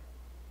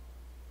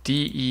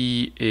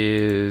DE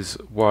is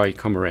Y,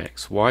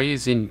 X. Y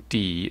is in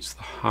D, it's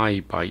the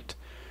high byte.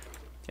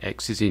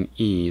 X is in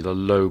E, the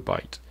low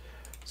byte.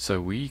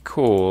 So we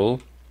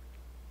call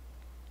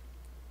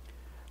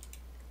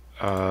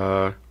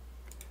calc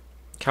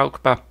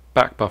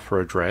back buffer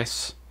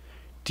address.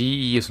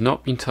 DE has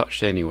not been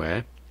touched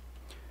anywhere.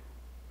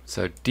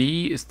 So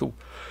D is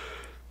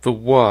the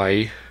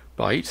Y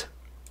byte.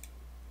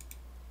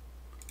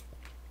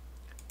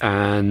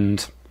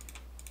 And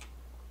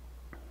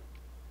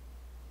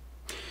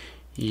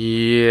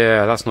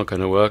yeah, that's not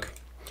going to work.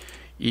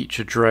 Each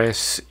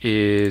address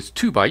is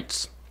 2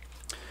 bytes.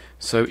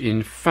 So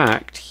in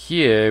fact,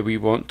 here we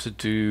want to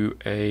do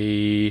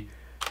a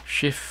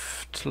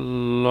shift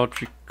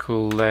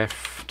logical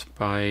left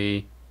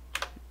by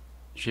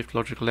shift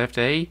logical left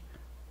A,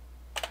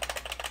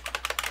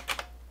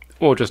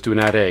 or just do an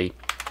add A.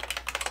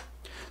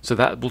 So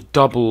that will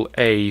double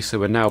A, so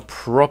we're now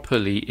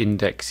properly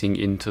indexing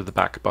into the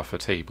back buffer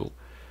table.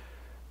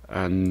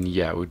 And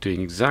yeah, we're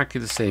doing exactly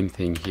the same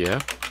thing here.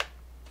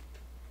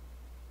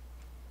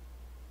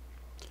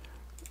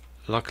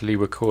 Luckily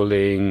we're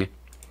calling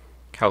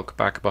calc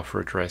back buffer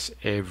address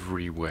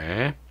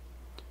everywhere,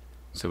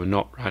 so we're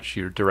not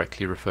actually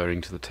directly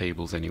referring to the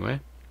tables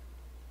anywhere.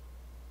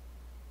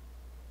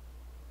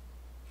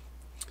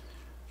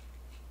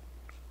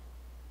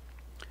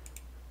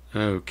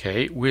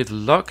 Okay, with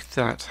luck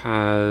that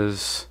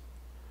has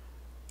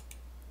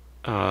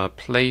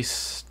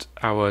placed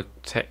our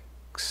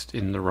text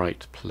in the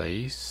right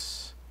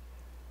place.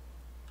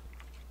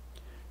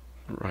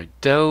 Right,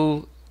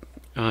 del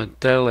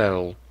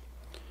L.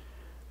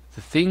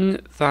 The thing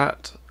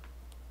that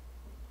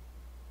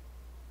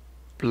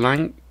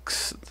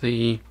blanks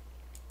the,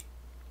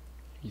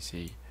 you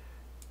see,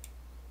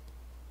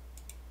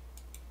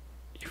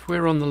 if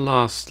we're on the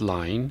last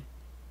line,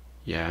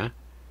 yeah,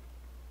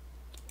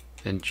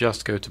 then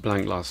just go to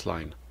blank last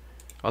line.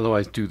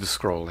 Otherwise do the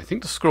scroll. I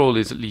think the scroll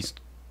is at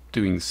least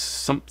doing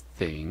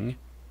something.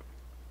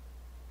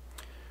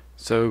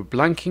 So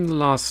blanking the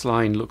last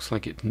line looks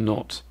like it's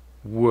not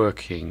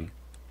working.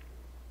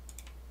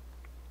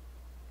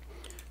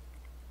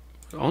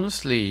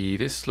 Honestly,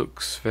 this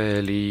looks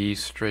fairly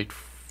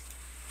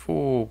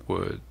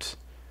straightforward.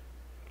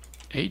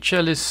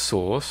 HL is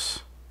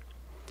source,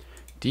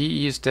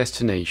 DE is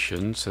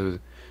destination, so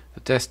the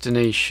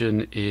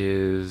destination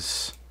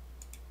is,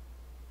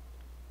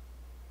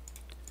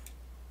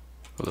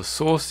 well, the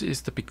source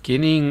is the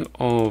beginning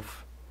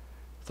of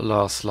the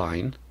last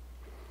line.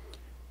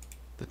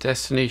 The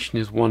destination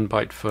is 1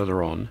 byte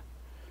further on.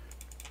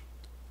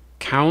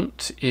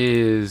 Count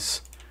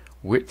is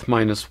width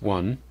minus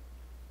 1.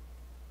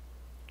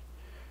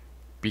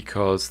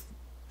 Because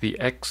the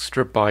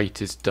extra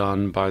byte is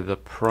done by the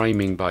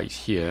priming byte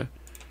here.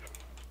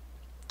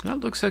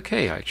 That looks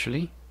okay,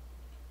 actually.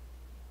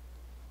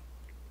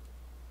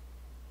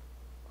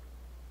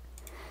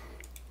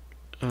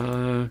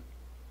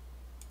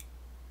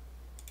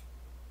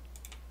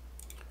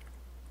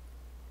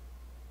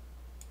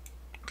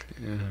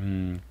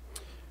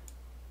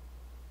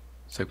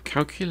 So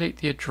calculate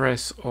the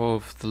address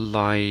of the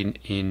line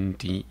in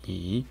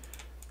DE.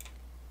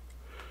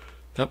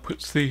 That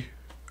puts the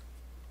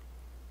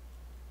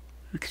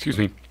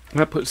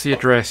that puts the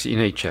address in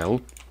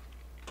HL.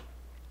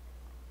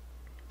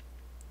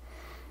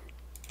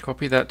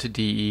 Copy that to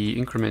DE,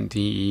 increment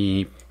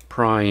DE,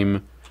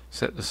 prime,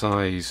 set the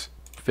size,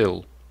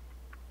 fill.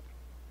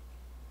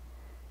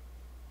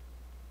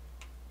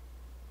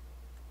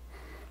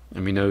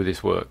 And we know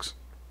this works.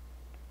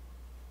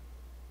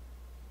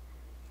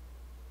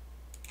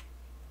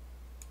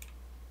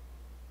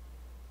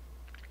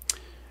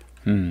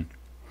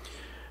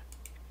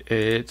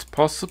 It's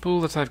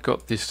possible that I've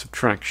got this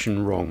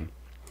subtraction wrong.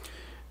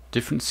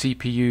 Different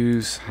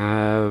CPUs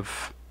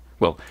have,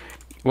 well,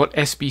 what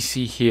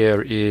SBC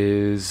here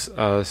is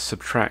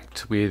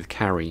subtract with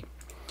carry.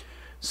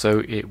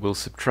 So it will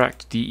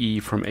subtract DE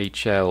from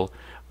HL,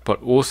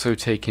 but also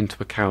take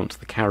into account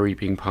the carry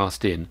being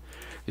passed in.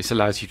 This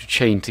allows you to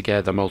chain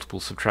together multiple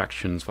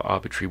subtractions for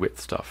arbitrary width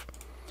stuff.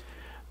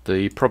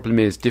 The problem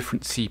is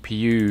different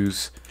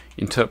CPUs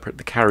interpret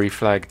the carry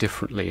flag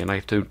differently, and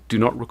I do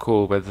not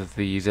recall whether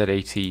the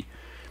Z80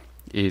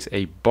 is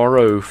a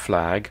borrow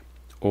flag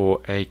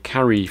or a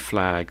carry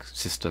flag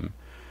system.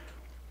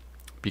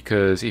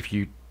 Because if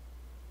you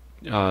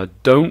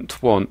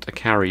don't want a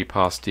carry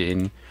passed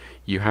in,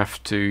 you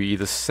have to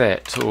either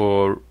set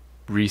or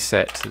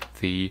reset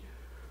the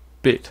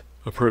bit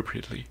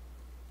appropriately.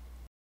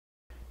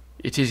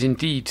 It is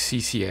indeed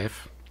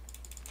CCF.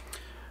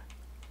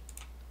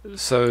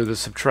 So the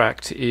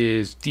subtract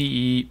is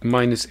DE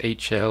minus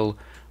HL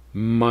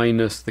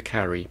minus the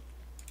carry,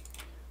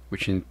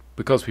 which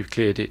because we've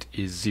cleared it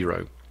is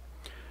 0.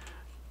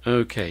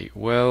 Okay,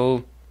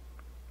 well,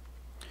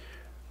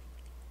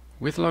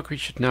 with luck we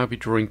should now be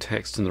drawing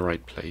text in the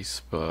right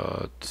place,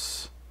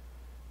 but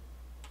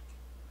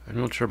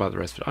I'm not sure about the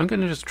rest of it. I'm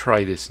going to just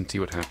try this and see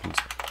what happens.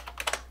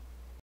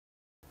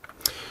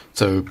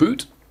 So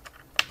boot.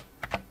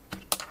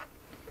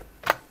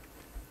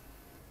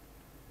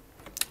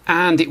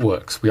 And it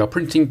works. We are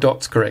printing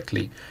dots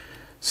correctly.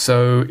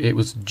 So it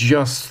was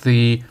just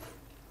the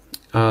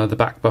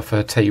back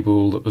buffer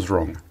table that was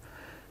wrong.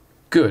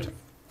 Good.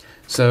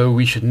 So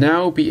we should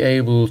now be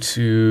able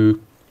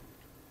to,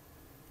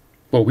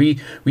 well, we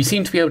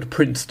seem to be able to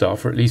print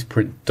stuff, or at least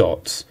print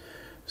dots.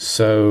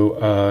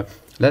 So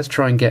let's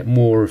try and get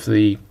more of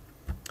the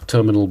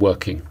terminal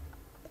working.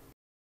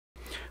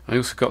 I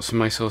also got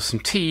myself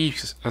some tea,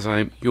 as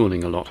I'm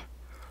yawning a lot.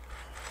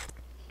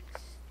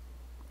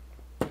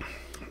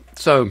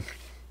 So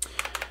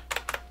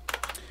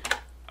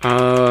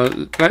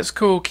let's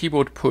call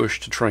keyboard push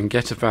to try and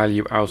get a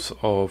value out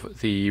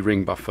of the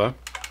ring buffer,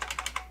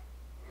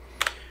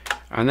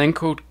 and then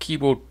call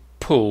keyboard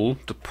pull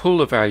to pull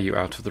a value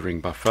out of the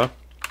ring buffer,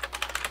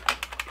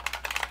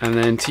 and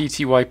then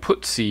tty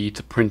put C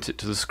to print it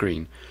to the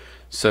screen.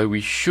 So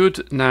we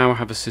should now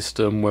have a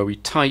system where we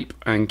type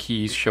and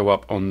keys show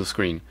up on the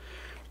screen,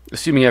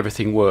 assuming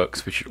everything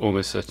works, which it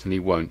almost certainly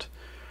won't.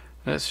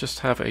 Let's just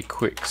have a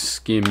quick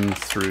skim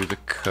through the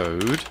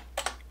code.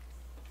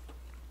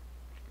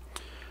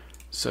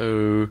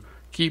 So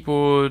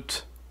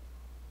keyboard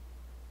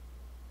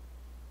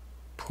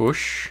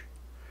push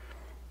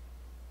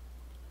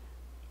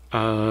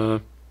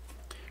reads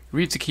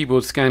the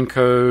keyboard scan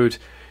code.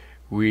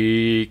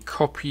 We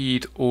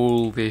copied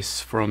all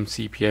this from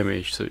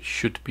CPMage, so it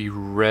should be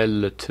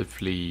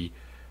relatively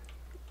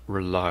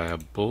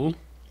reliable.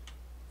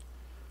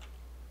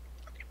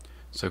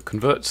 So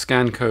convert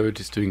scan code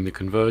is doing the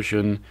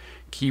conversion.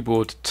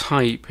 Keyboard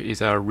type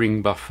is our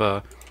ring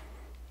buffer.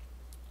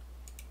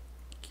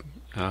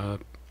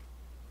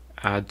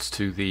 Adds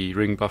to the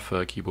ring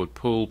buffer. Keyboard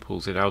pull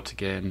pulls it out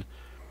again.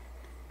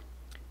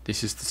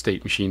 This is the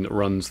state machine that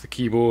runs the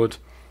keyboard,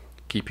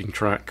 keeping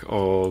track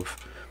of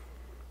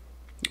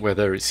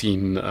whether it's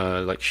seen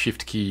like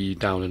shift key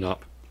down and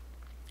up,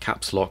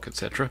 caps lock,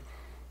 etc.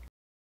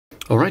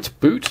 Alright,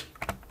 boot.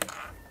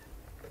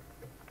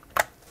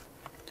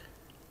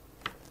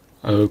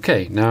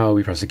 Okay, now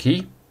we press a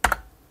key.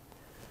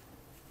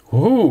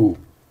 Ooh!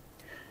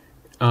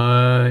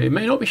 It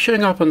may not be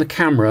showing up on the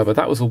camera, but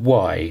that was a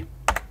Y.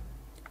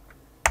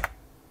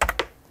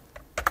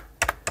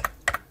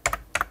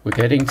 We're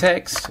getting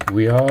text.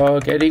 We are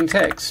getting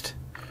text.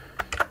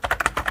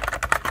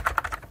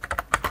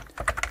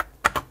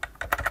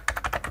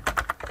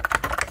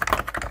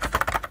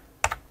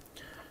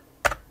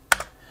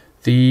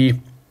 The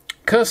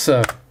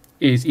cursor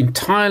is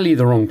entirely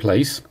the wrong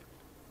place.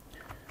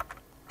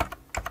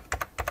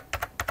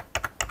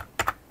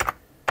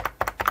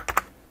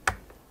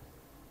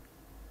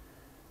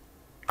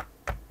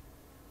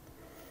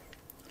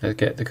 Let's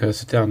get the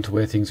cursor down to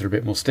where things are a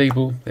bit more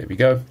stable. There we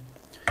go.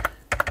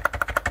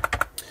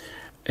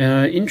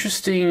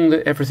 Interesting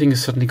that everything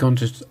has suddenly gone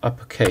to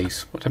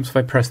uppercase. What happens if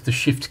I press the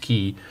shift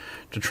key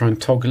to try and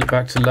toggle it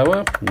back to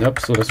lower? Nope,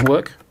 still doesn't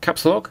work.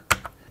 Caps lock.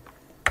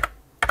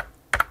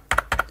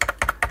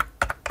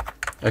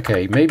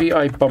 Okay, maybe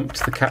I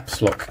bumped the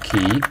caps lock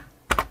key.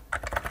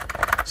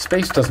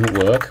 Space doesn't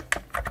work.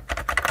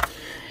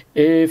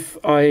 If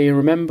I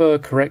remember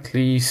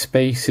correctly,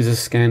 space is a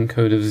scan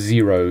code of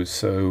 0,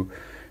 so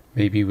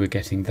maybe we're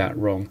getting that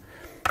wrong.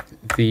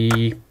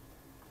 The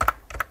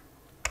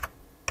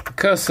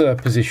cursor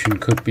position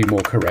could be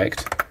more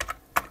correct,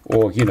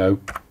 or, you know,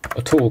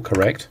 at all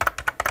correct.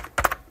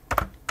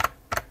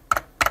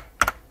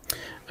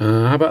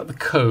 How about the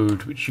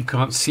code, which you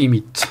can't see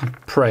me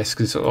press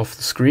because it's off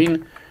the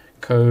screen?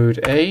 Code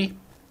A,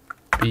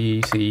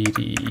 B, C,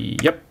 D,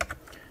 yep.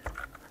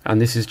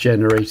 And this is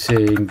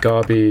generating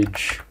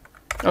garbage.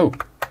 Oh.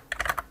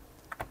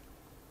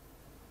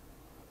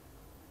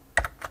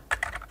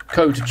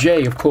 Code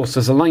J, of course,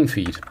 there's a line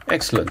feed.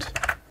 Excellent.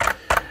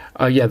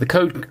 Yeah, the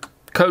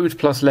code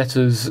plus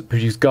letters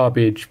produce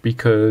garbage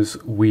because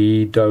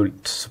we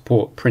don't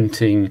support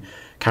printing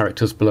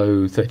characters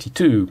below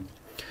 32.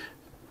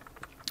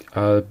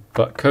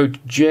 But code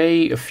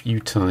J a few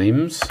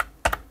times.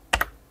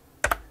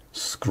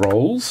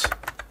 Scrolls.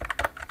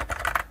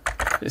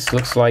 This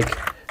looks like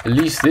at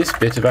least this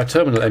bit of our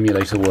terminal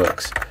emulator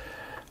works.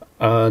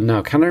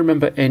 Now, can I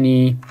remember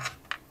any...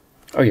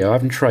 Oh yeah, I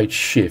haven't tried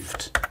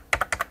shift.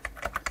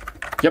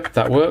 Yep,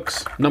 that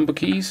works. Number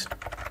keys.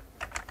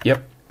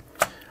 Yep.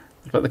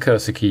 What about the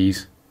cursor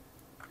keys?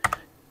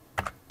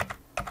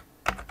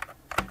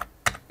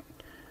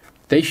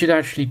 They should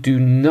actually do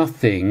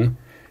nothing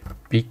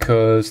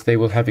because they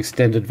will have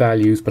extended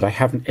values, but I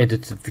haven't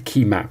edited the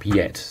key map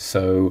yet,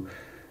 so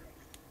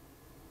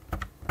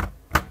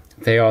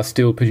they are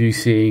still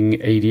producing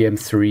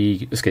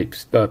ADM3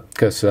 escapes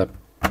cursor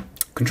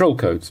control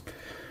codes.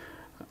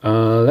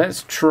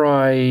 Let's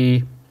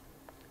try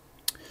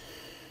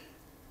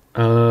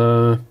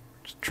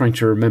just trying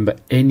to remember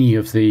any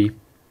of the...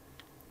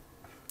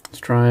 Let's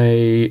try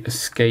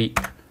escape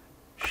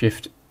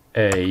shift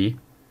A.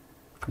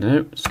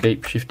 No,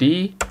 escape shift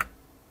E.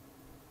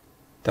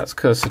 That's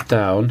cursor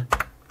down.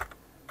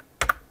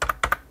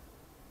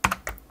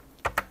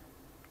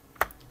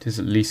 It is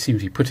at least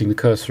seems to be putting the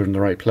cursor in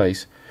the right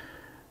place.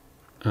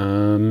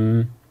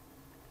 That's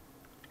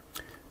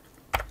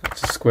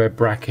a square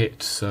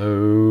bracket,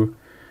 so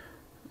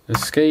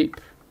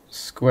escape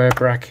square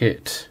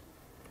bracket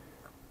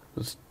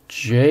was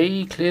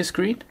J clear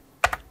screen.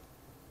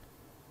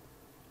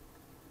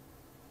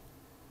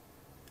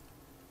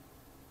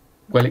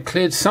 Well, it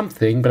cleared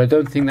something, but I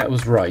don't think that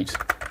was right.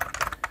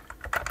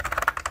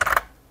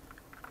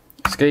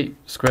 Escape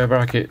square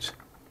bracket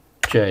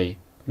J.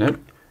 No.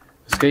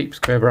 Escape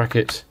square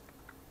bracket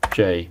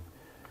J.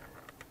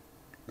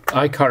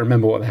 I can't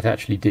remember what that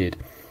actually did.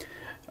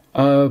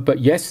 But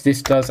yes,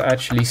 this does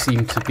actually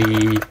seem to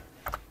be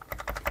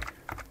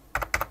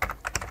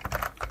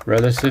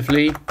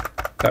relatively...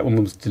 That one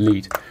was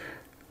delete.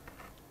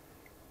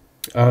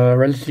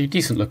 Relatively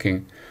decent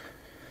looking.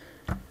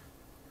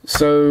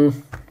 So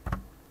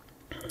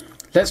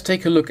let's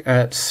take a look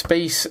at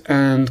space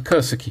and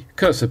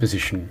cursor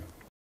position.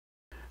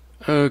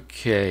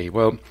 Okay,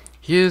 well,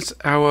 here's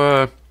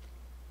our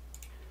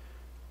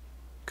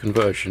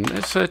conversion.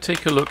 Let's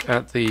take a look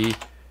at the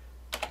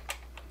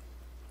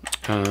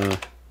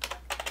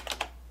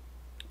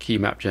key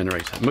map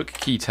generator. Look,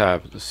 key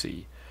tab, let's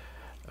see.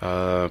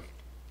 So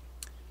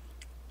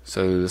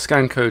the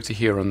scan codes are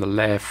here on the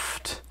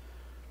left.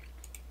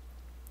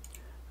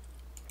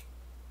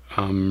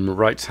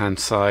 Right hand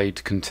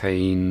side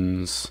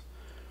contains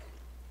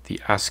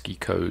the ASCII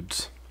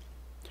codes.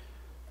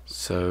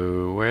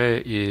 So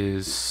where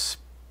is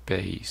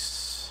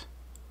space?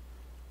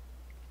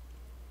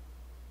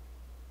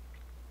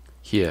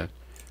 Here.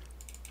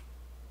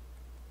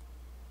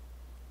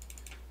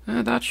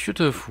 That should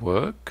have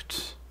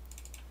worked.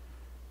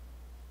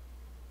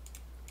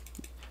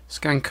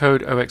 Scan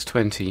code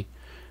OX20.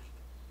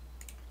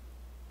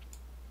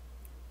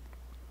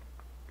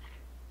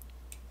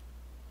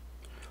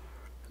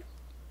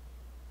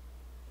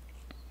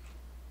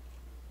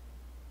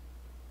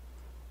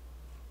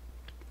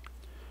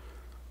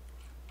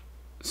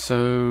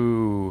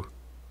 So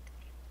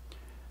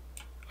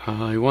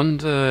I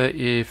wonder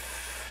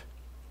if...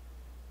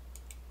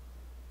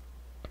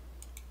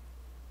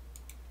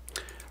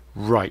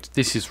 Right,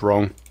 this is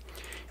wrong.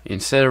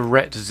 Instead of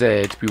ret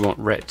Z, we want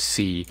ret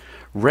C.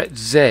 Ret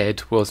Z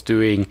was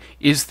doing,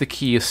 is the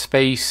key a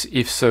space?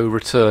 If so,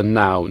 return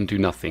now and do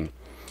nothing.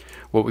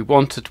 What we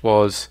wanted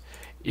was,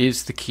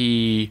 is the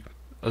key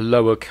a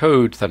lower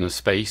code than a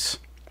space?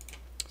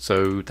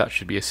 So that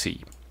should be a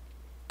C.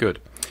 Good.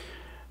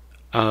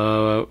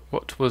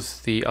 What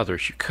was the other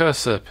issue?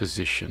 Cursor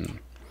position.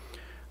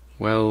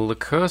 Well, the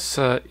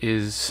cursor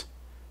is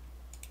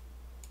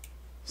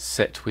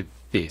set with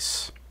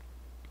this.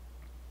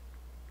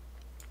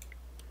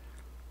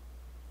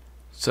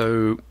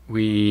 So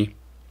we...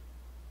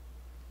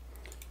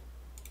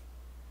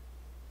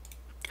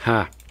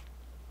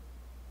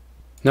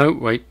 No,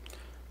 wait.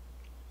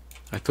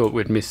 I thought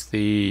we'd missed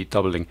the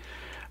doubling.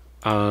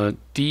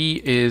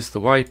 D is the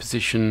Y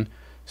position,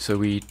 so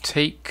we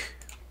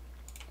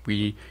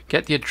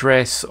get the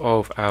address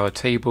of our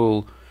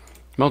table,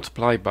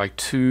 multiply by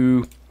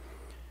 2,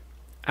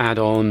 add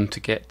on to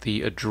get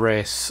the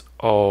address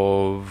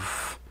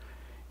of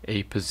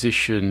a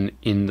position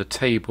in the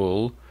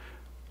table.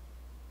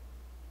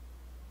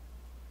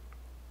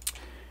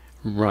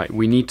 Right,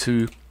 we need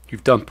to,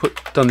 you've done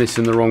this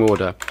in the wrong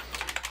order.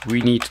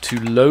 We need to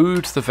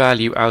load the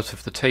value out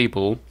of the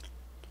table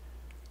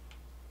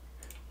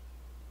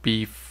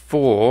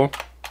before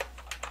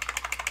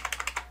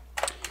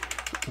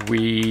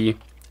we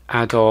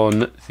add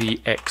on the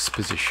X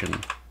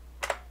position.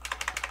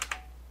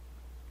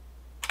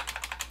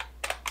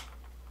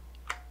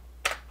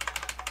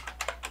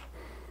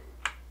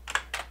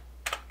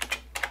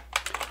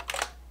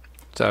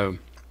 So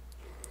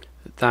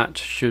that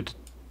should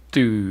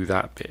do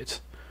that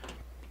bit.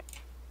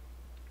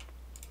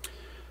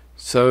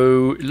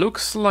 So it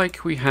looks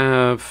like we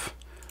have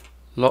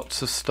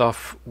lots of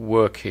stuff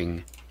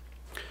working.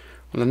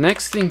 Well, the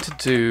next thing to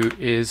do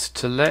is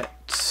to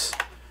let's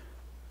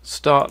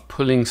start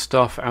pulling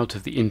stuff out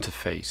of the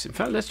interface. In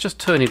fact, let's just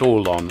turn it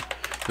all on,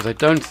 because I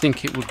don't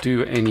think it will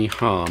do any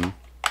harm.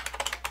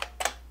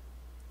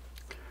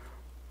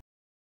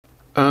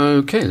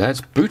 Okay, let's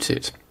boot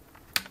it.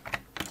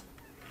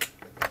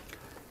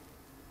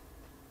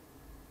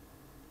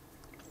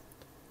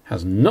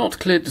 Has not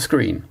cleared the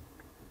screen.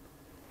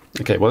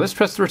 Okay, well, let's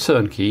press the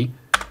return key.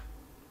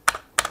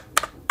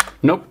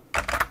 Nope.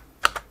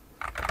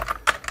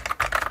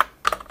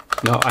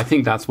 No, I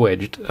think that's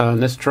wedged.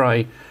 Let's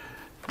try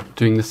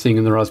doing the thing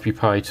in the Raspberry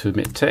Pi to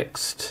emit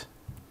text.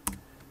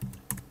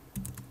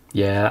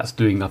 Yeah, that's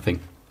doing nothing.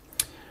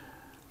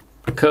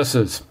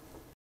 Cursors.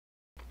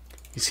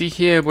 You see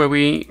here where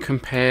we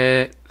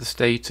compare the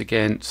state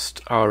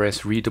against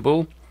RS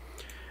readable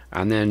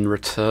and then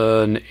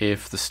return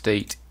if the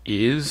state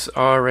is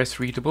RS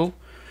readable,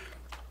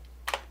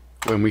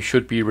 when we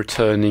should be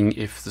returning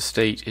if the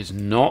state is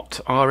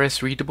not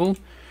RS readable.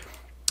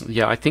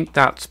 Yeah, I think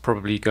that's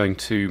probably going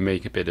to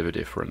make a bit of a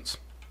difference.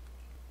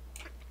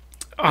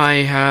 I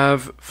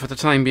have, for the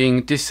time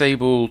being,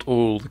 disabled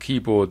all the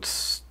keyboard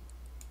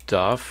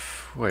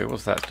stuff. Wait,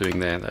 what's that doing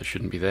there? That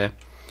shouldn't be there.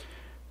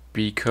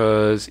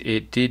 Because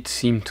it did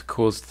seem to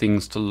cause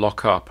things to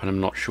lock up, and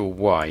I'm not sure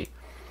why.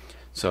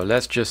 So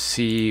let's just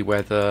see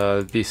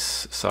whether this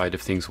side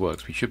of things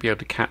works. We should be able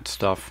to cat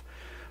stuff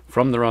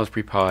from the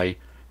Raspberry Pi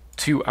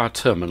to our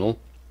terminal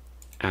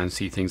and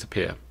see things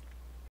appear.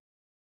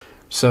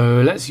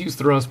 So let's use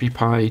the Raspberry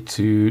Pi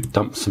to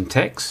dump some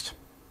text.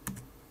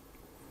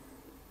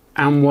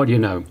 And what do you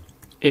know?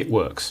 It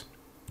works.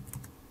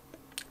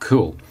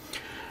 Cool.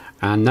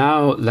 And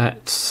now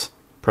let's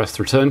press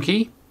the return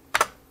key.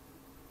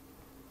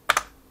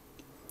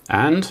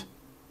 And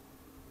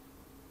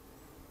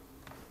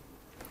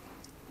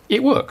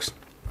it works.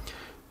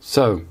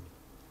 So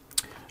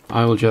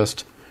I will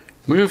just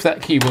move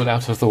that keyboard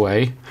out of the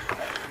way,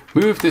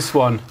 move this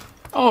one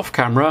off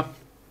camera,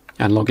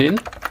 and log in.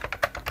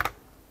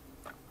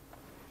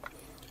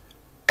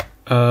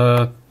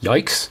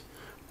 Yikes.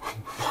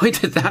 Why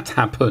did that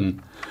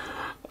happen?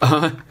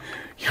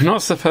 You're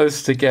not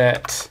supposed to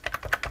get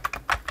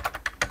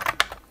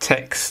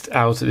text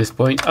out at this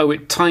point. Oh,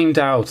 it timed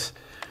out.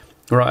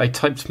 Right, I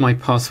typed my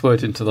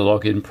password into the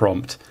login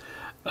prompt.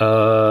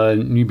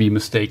 Newbie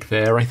mistake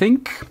there, I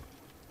think.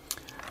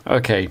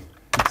 Okay,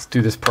 let's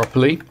do this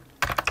properly.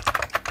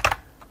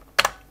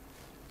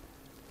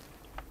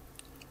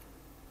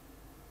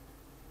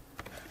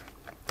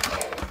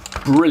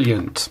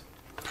 Brilliant.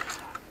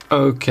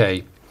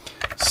 Okay,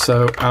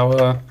 so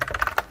our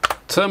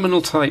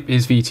terminal type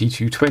is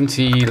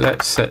VT220.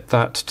 Let's set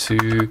that to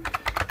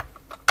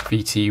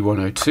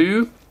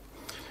VT102.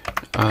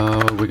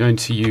 We're going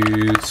to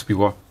use,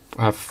 we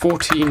have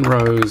 14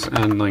 rows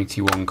and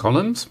 91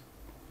 columns.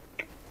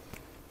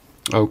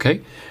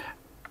 Okay,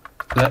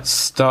 let's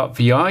start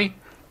VI,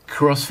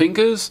 cross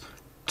fingers,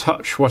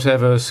 touch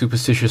whatever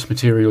superstitious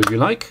material you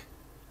like.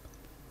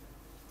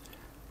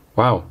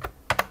 Wow.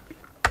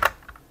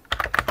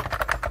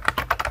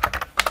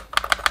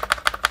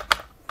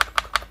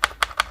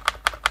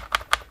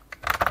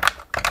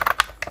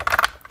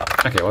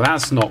 Okay, well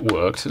that's not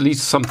worked. At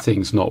least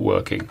something's not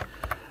working.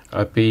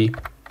 B.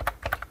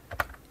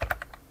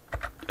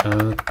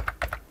 Oh,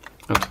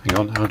 hang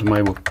on. How do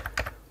I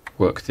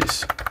work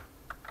this?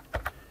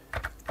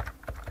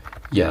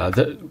 Yeah,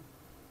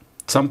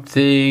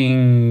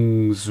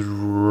 something's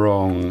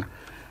wrong.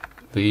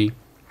 B.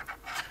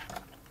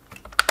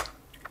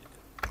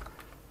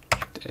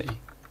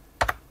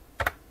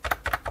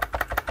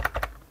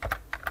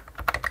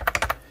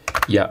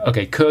 Yeah,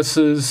 okay,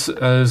 cursors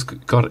has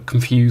got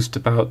confused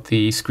about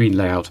the screen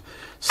layout.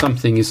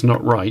 Something is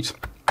not right.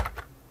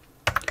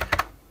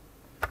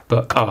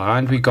 But,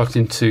 and we got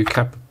into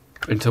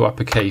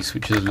uppercase,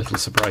 which is a little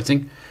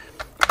surprising.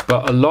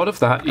 But a lot of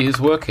that is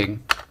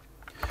working.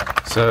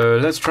 So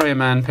let's try a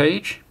man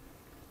page.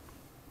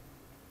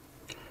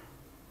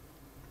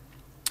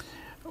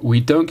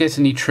 We don't get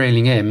any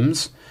trailing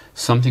M's.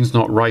 Something's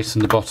not right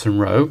in the bottom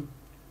row.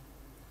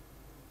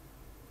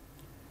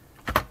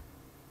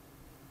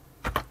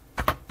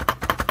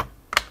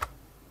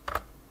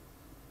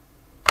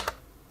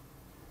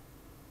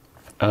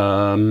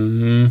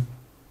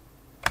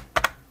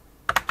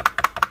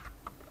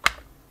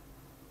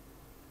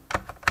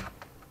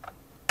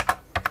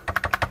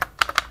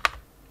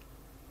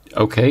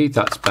 Okay,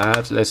 that's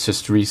bad. Let's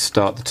just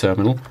restart the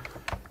terminal.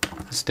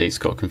 The state's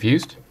got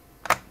confused.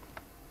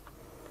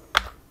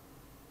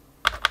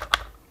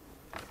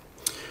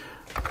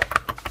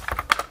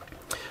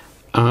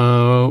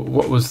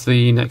 What was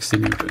the next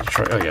thing we were going to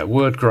try? Oh yeah,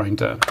 word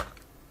grinder.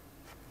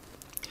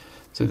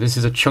 So this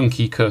is a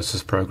chunky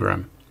cursors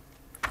program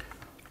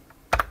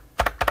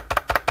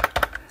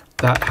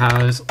that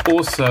has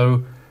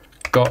also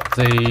got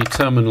the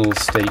terminal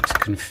state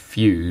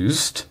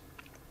confused.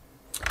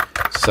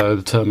 So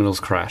the terminal's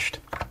crashed.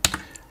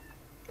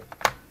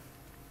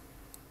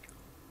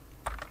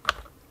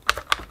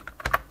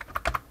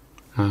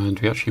 And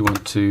we actually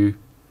want to,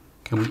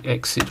 can we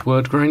exit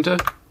word grinder?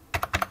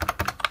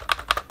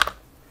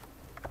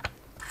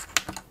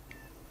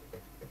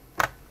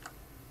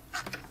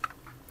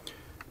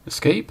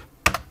 Escape.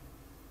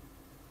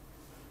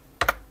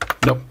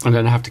 Nope, I'm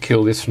going to have to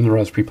kill this from the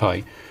Raspberry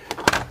Pi.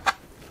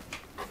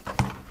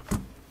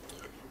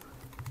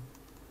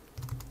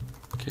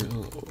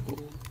 Kill.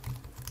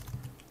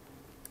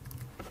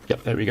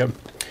 Yep, there we go.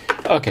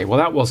 Okay, well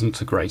that wasn't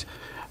so great.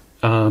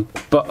 But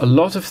a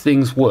lot of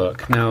things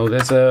work. Now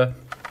there's a...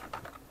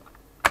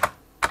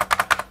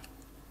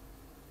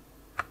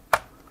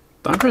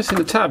 I'm pressing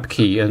the tab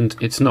key and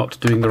it's not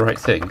doing the right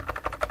thing.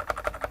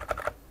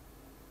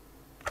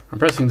 I'm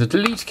pressing the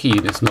delete key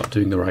and it's not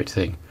doing the right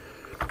thing.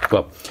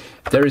 Well,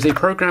 there is a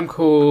program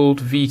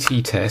called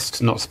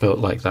VT-test, not spelt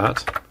like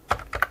that,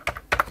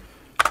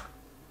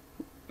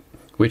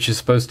 which is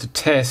supposed to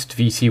test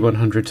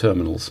VT100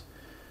 terminals.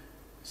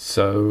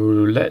 So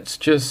let's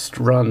just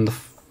run the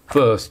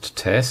first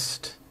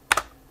test.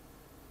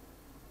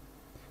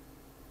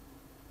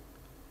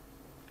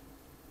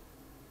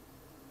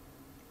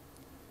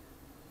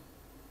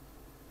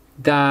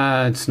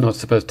 That's not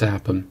supposed to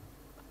happen.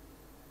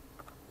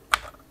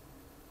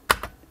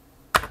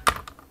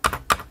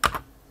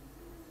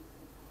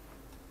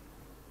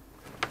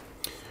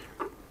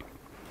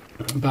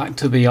 Back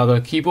to the other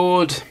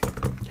keyboard.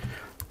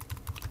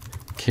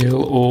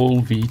 Kill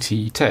all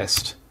VT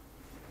test.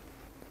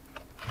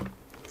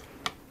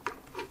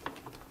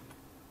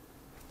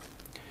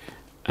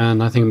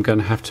 And I think I'm going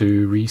to have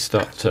to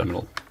restart the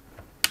terminal.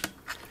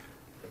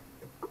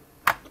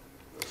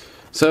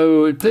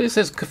 So there's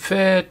a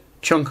fair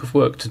chunk of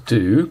work to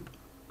do.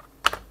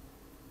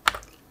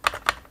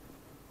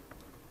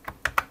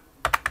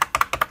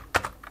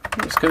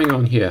 What's going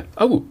on here?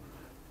 Oh!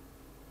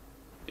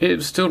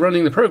 It's still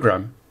running the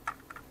program.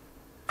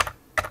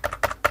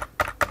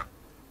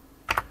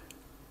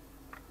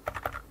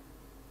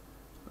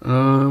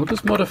 What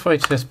does modify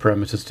test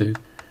parameters do?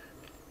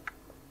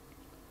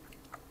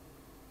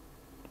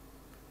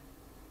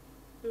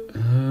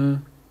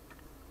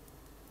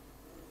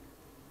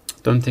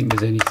 Don't think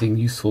there's anything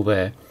useful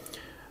there.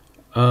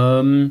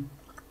 But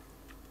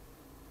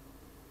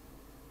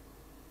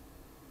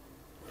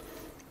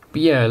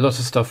yeah, a lot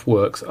of stuff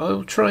works.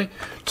 I'll try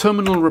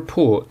terminal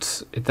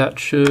reports. That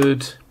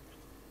should...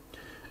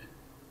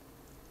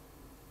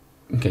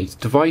 Okay,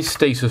 device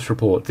status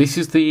report. This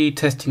is the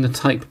testing the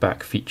type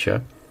back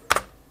feature.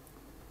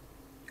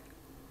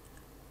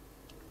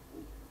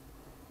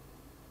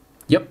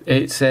 Yep,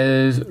 it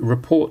says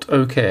report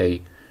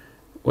OK.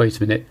 Wait a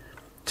minute.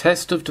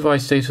 Test of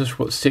device status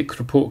report 6,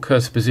 report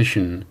cursor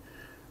position.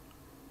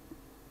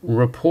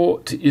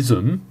 Report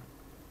ism.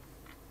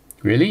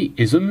 Really?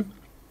 Ism?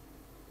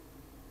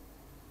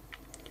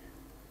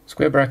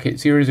 Square bracket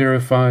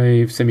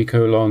 005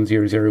 semicolon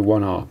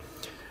 001R.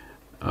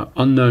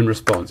 Unknown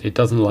response. It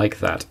doesn't like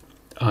that.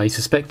 I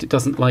suspect it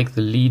doesn't like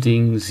the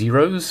leading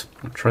zeros.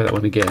 I'll try that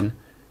one again.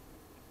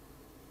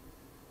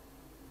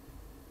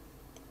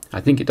 I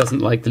think it doesn't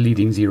like the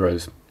leading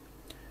zeros.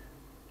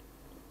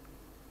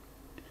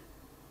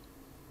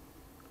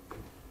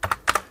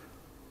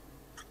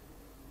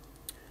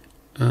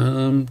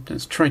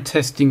 Let's try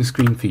testing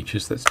screen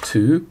features. That's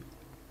 2.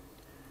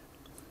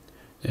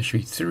 There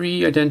should be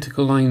 3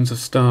 identical lines of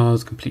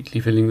stars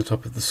completely filling the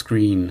top of the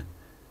screen.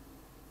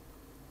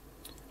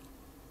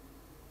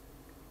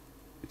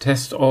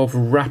 Test of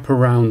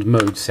wraparound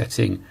mode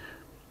setting.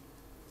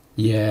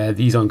 Yeah,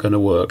 these aren't going to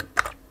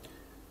work.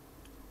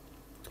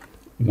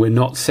 We're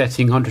not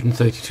setting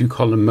 132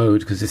 column mode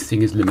because this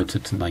thing is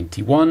limited to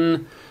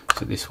 91,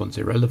 so this one's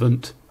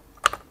irrelevant.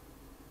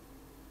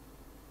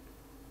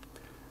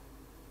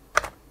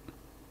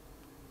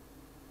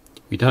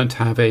 We don't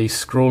have a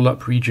scroll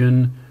up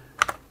region.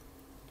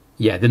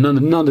 Yeah,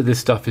 none of this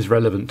stuff is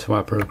relevant to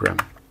our program.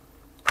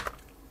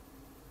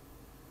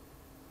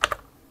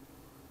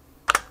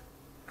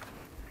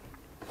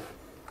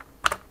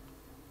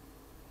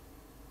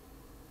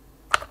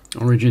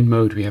 Origin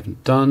mode we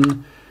haven't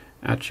done.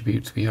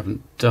 Attributes we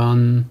haven't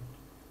done.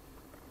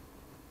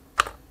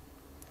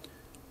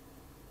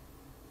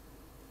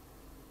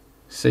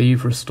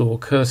 Save restore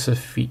cursor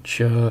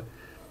feature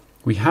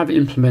we have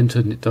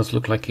implemented, and it does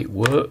look like it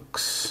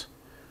works,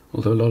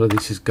 although a lot of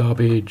this is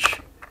garbage.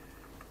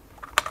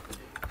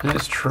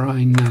 Let's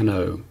try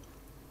nano.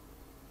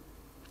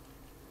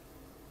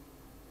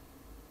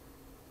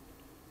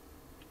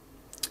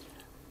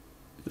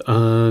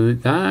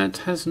 That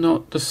has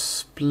not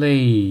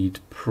displayed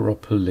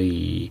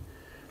properly.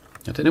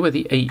 I don't know where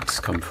the 8s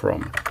come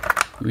from.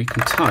 We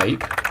can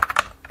type.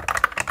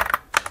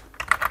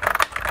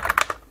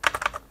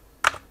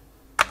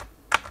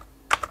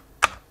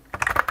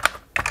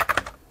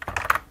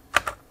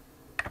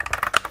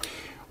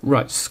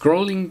 Right,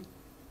 scrolling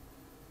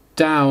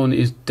down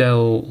is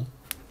del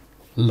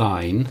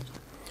line.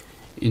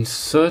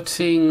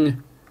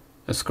 Inserting,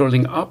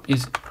 scrolling up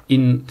is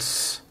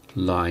ints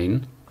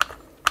line.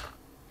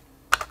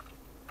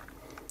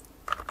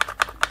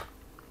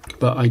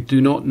 But I do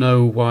not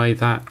know why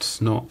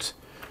that's not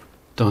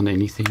done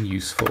anything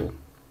useful.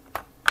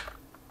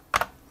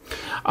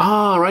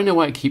 Ah, I know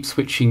why it keeps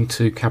switching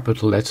to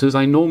capital letters.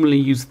 I normally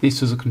use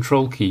this as a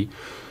control key,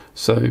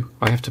 so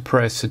I have to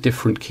press a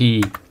different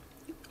key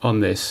on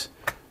this.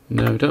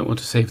 No, don't want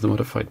to save the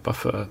modified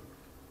buffer.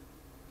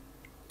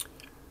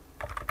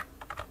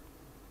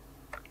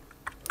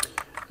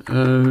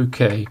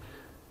 Okay,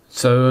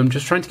 so I'm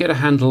just trying to get a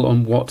handle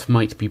on what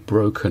might be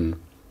broken.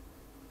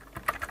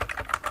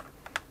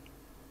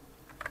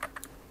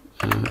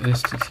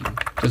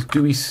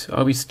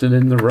 Are we still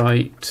in the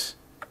right?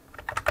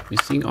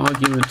 Missing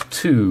argument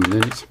 2,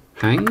 then it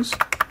hangs?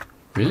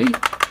 Really?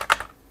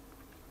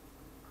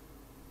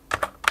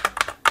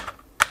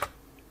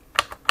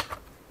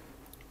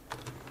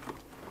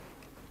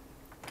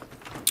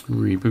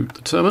 Reboot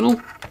the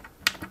terminal.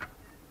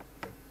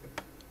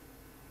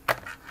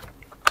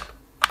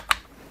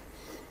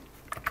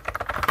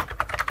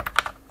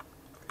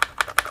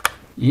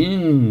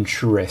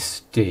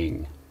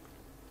 Interesting.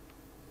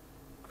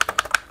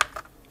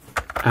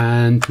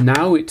 And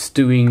now it's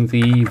doing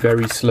the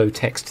very slow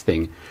text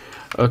thing.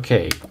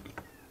 Okay.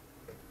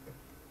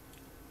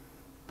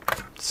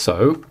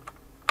 So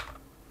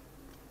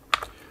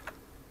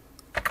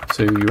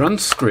you run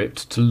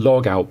script to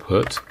log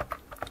output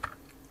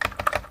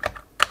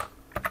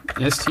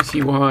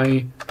stty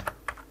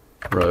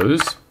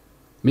rows,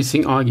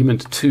 missing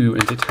argument 2,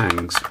 and it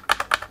hangs.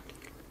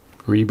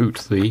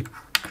 Reboot the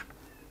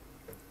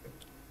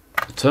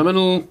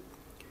terminal,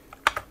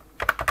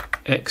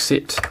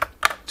 exit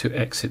to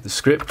exit the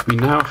script. We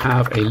now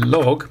have a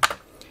log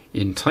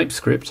in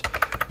TypeScript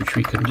which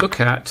we can look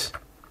at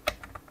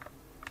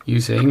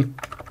using,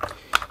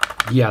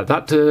 yeah,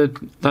 that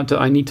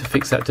I need to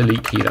fix that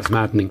delete key, that's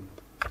maddening.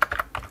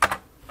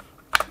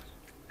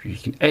 We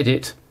can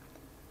edit,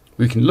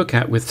 we can look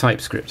at with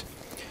TypeScript.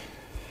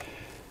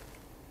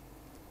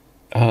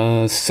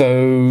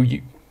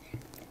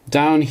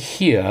 Down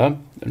here,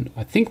 and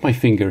I think my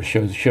finger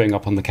is showing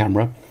up on the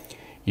camera,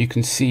 you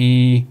can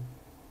see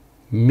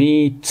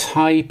me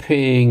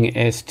typing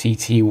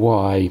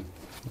stty.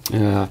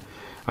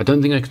 I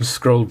don't think I can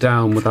scroll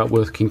down without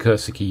working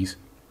cursor keys.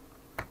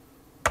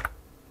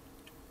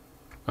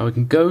 I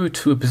can go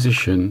to a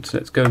position, so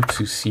let's go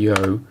to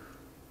CO.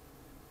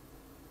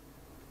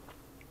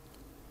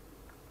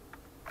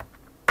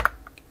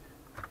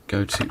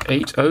 Go to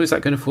 8. Oh, is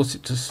that going to force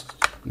it to...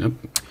 Nope.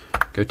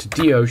 Go to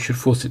DO, should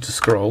force it to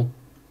scroll.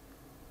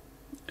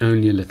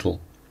 Only a little.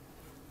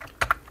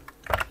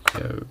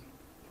 Go.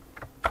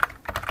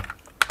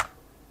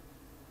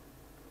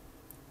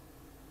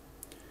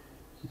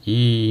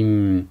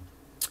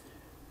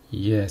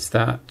 Yes,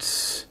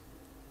 that's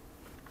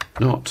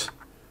not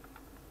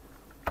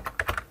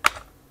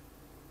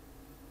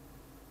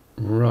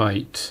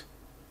right.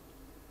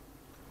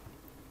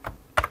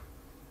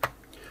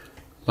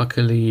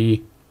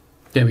 Luckily,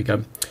 there we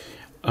go.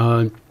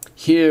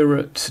 Here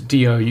at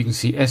DO, you can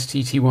see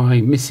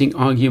stty missing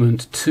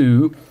argument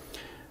 2,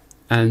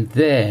 and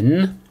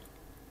then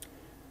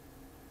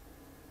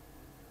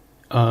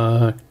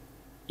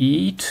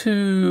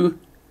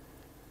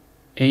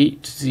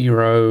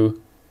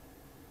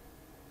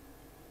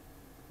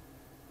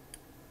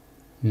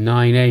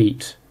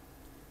E28098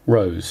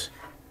 rows.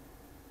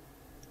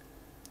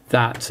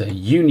 That's a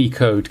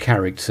Unicode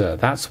character,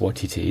 that's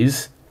what it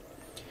is.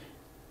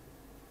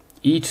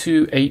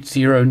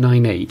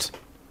 E28098.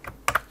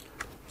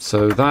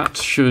 So that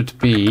should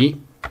be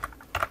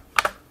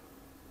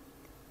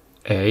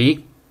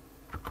a...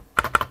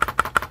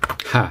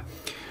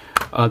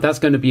 that's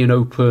going to be an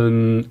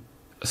open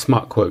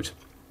smart quote.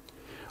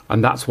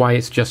 And that's why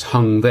it's just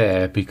hung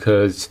there,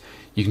 because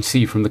you can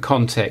see from the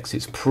context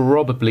it's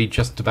probably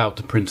just about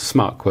to print a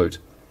smart quote.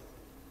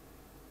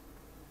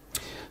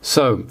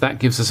 So that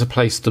gives us a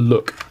place to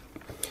look.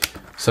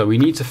 So we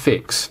need to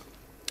fix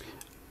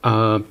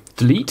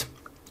delete,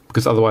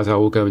 because otherwise I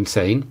will go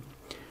insane,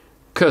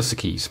 cursor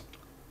keys,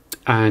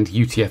 and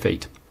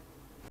UTF-8.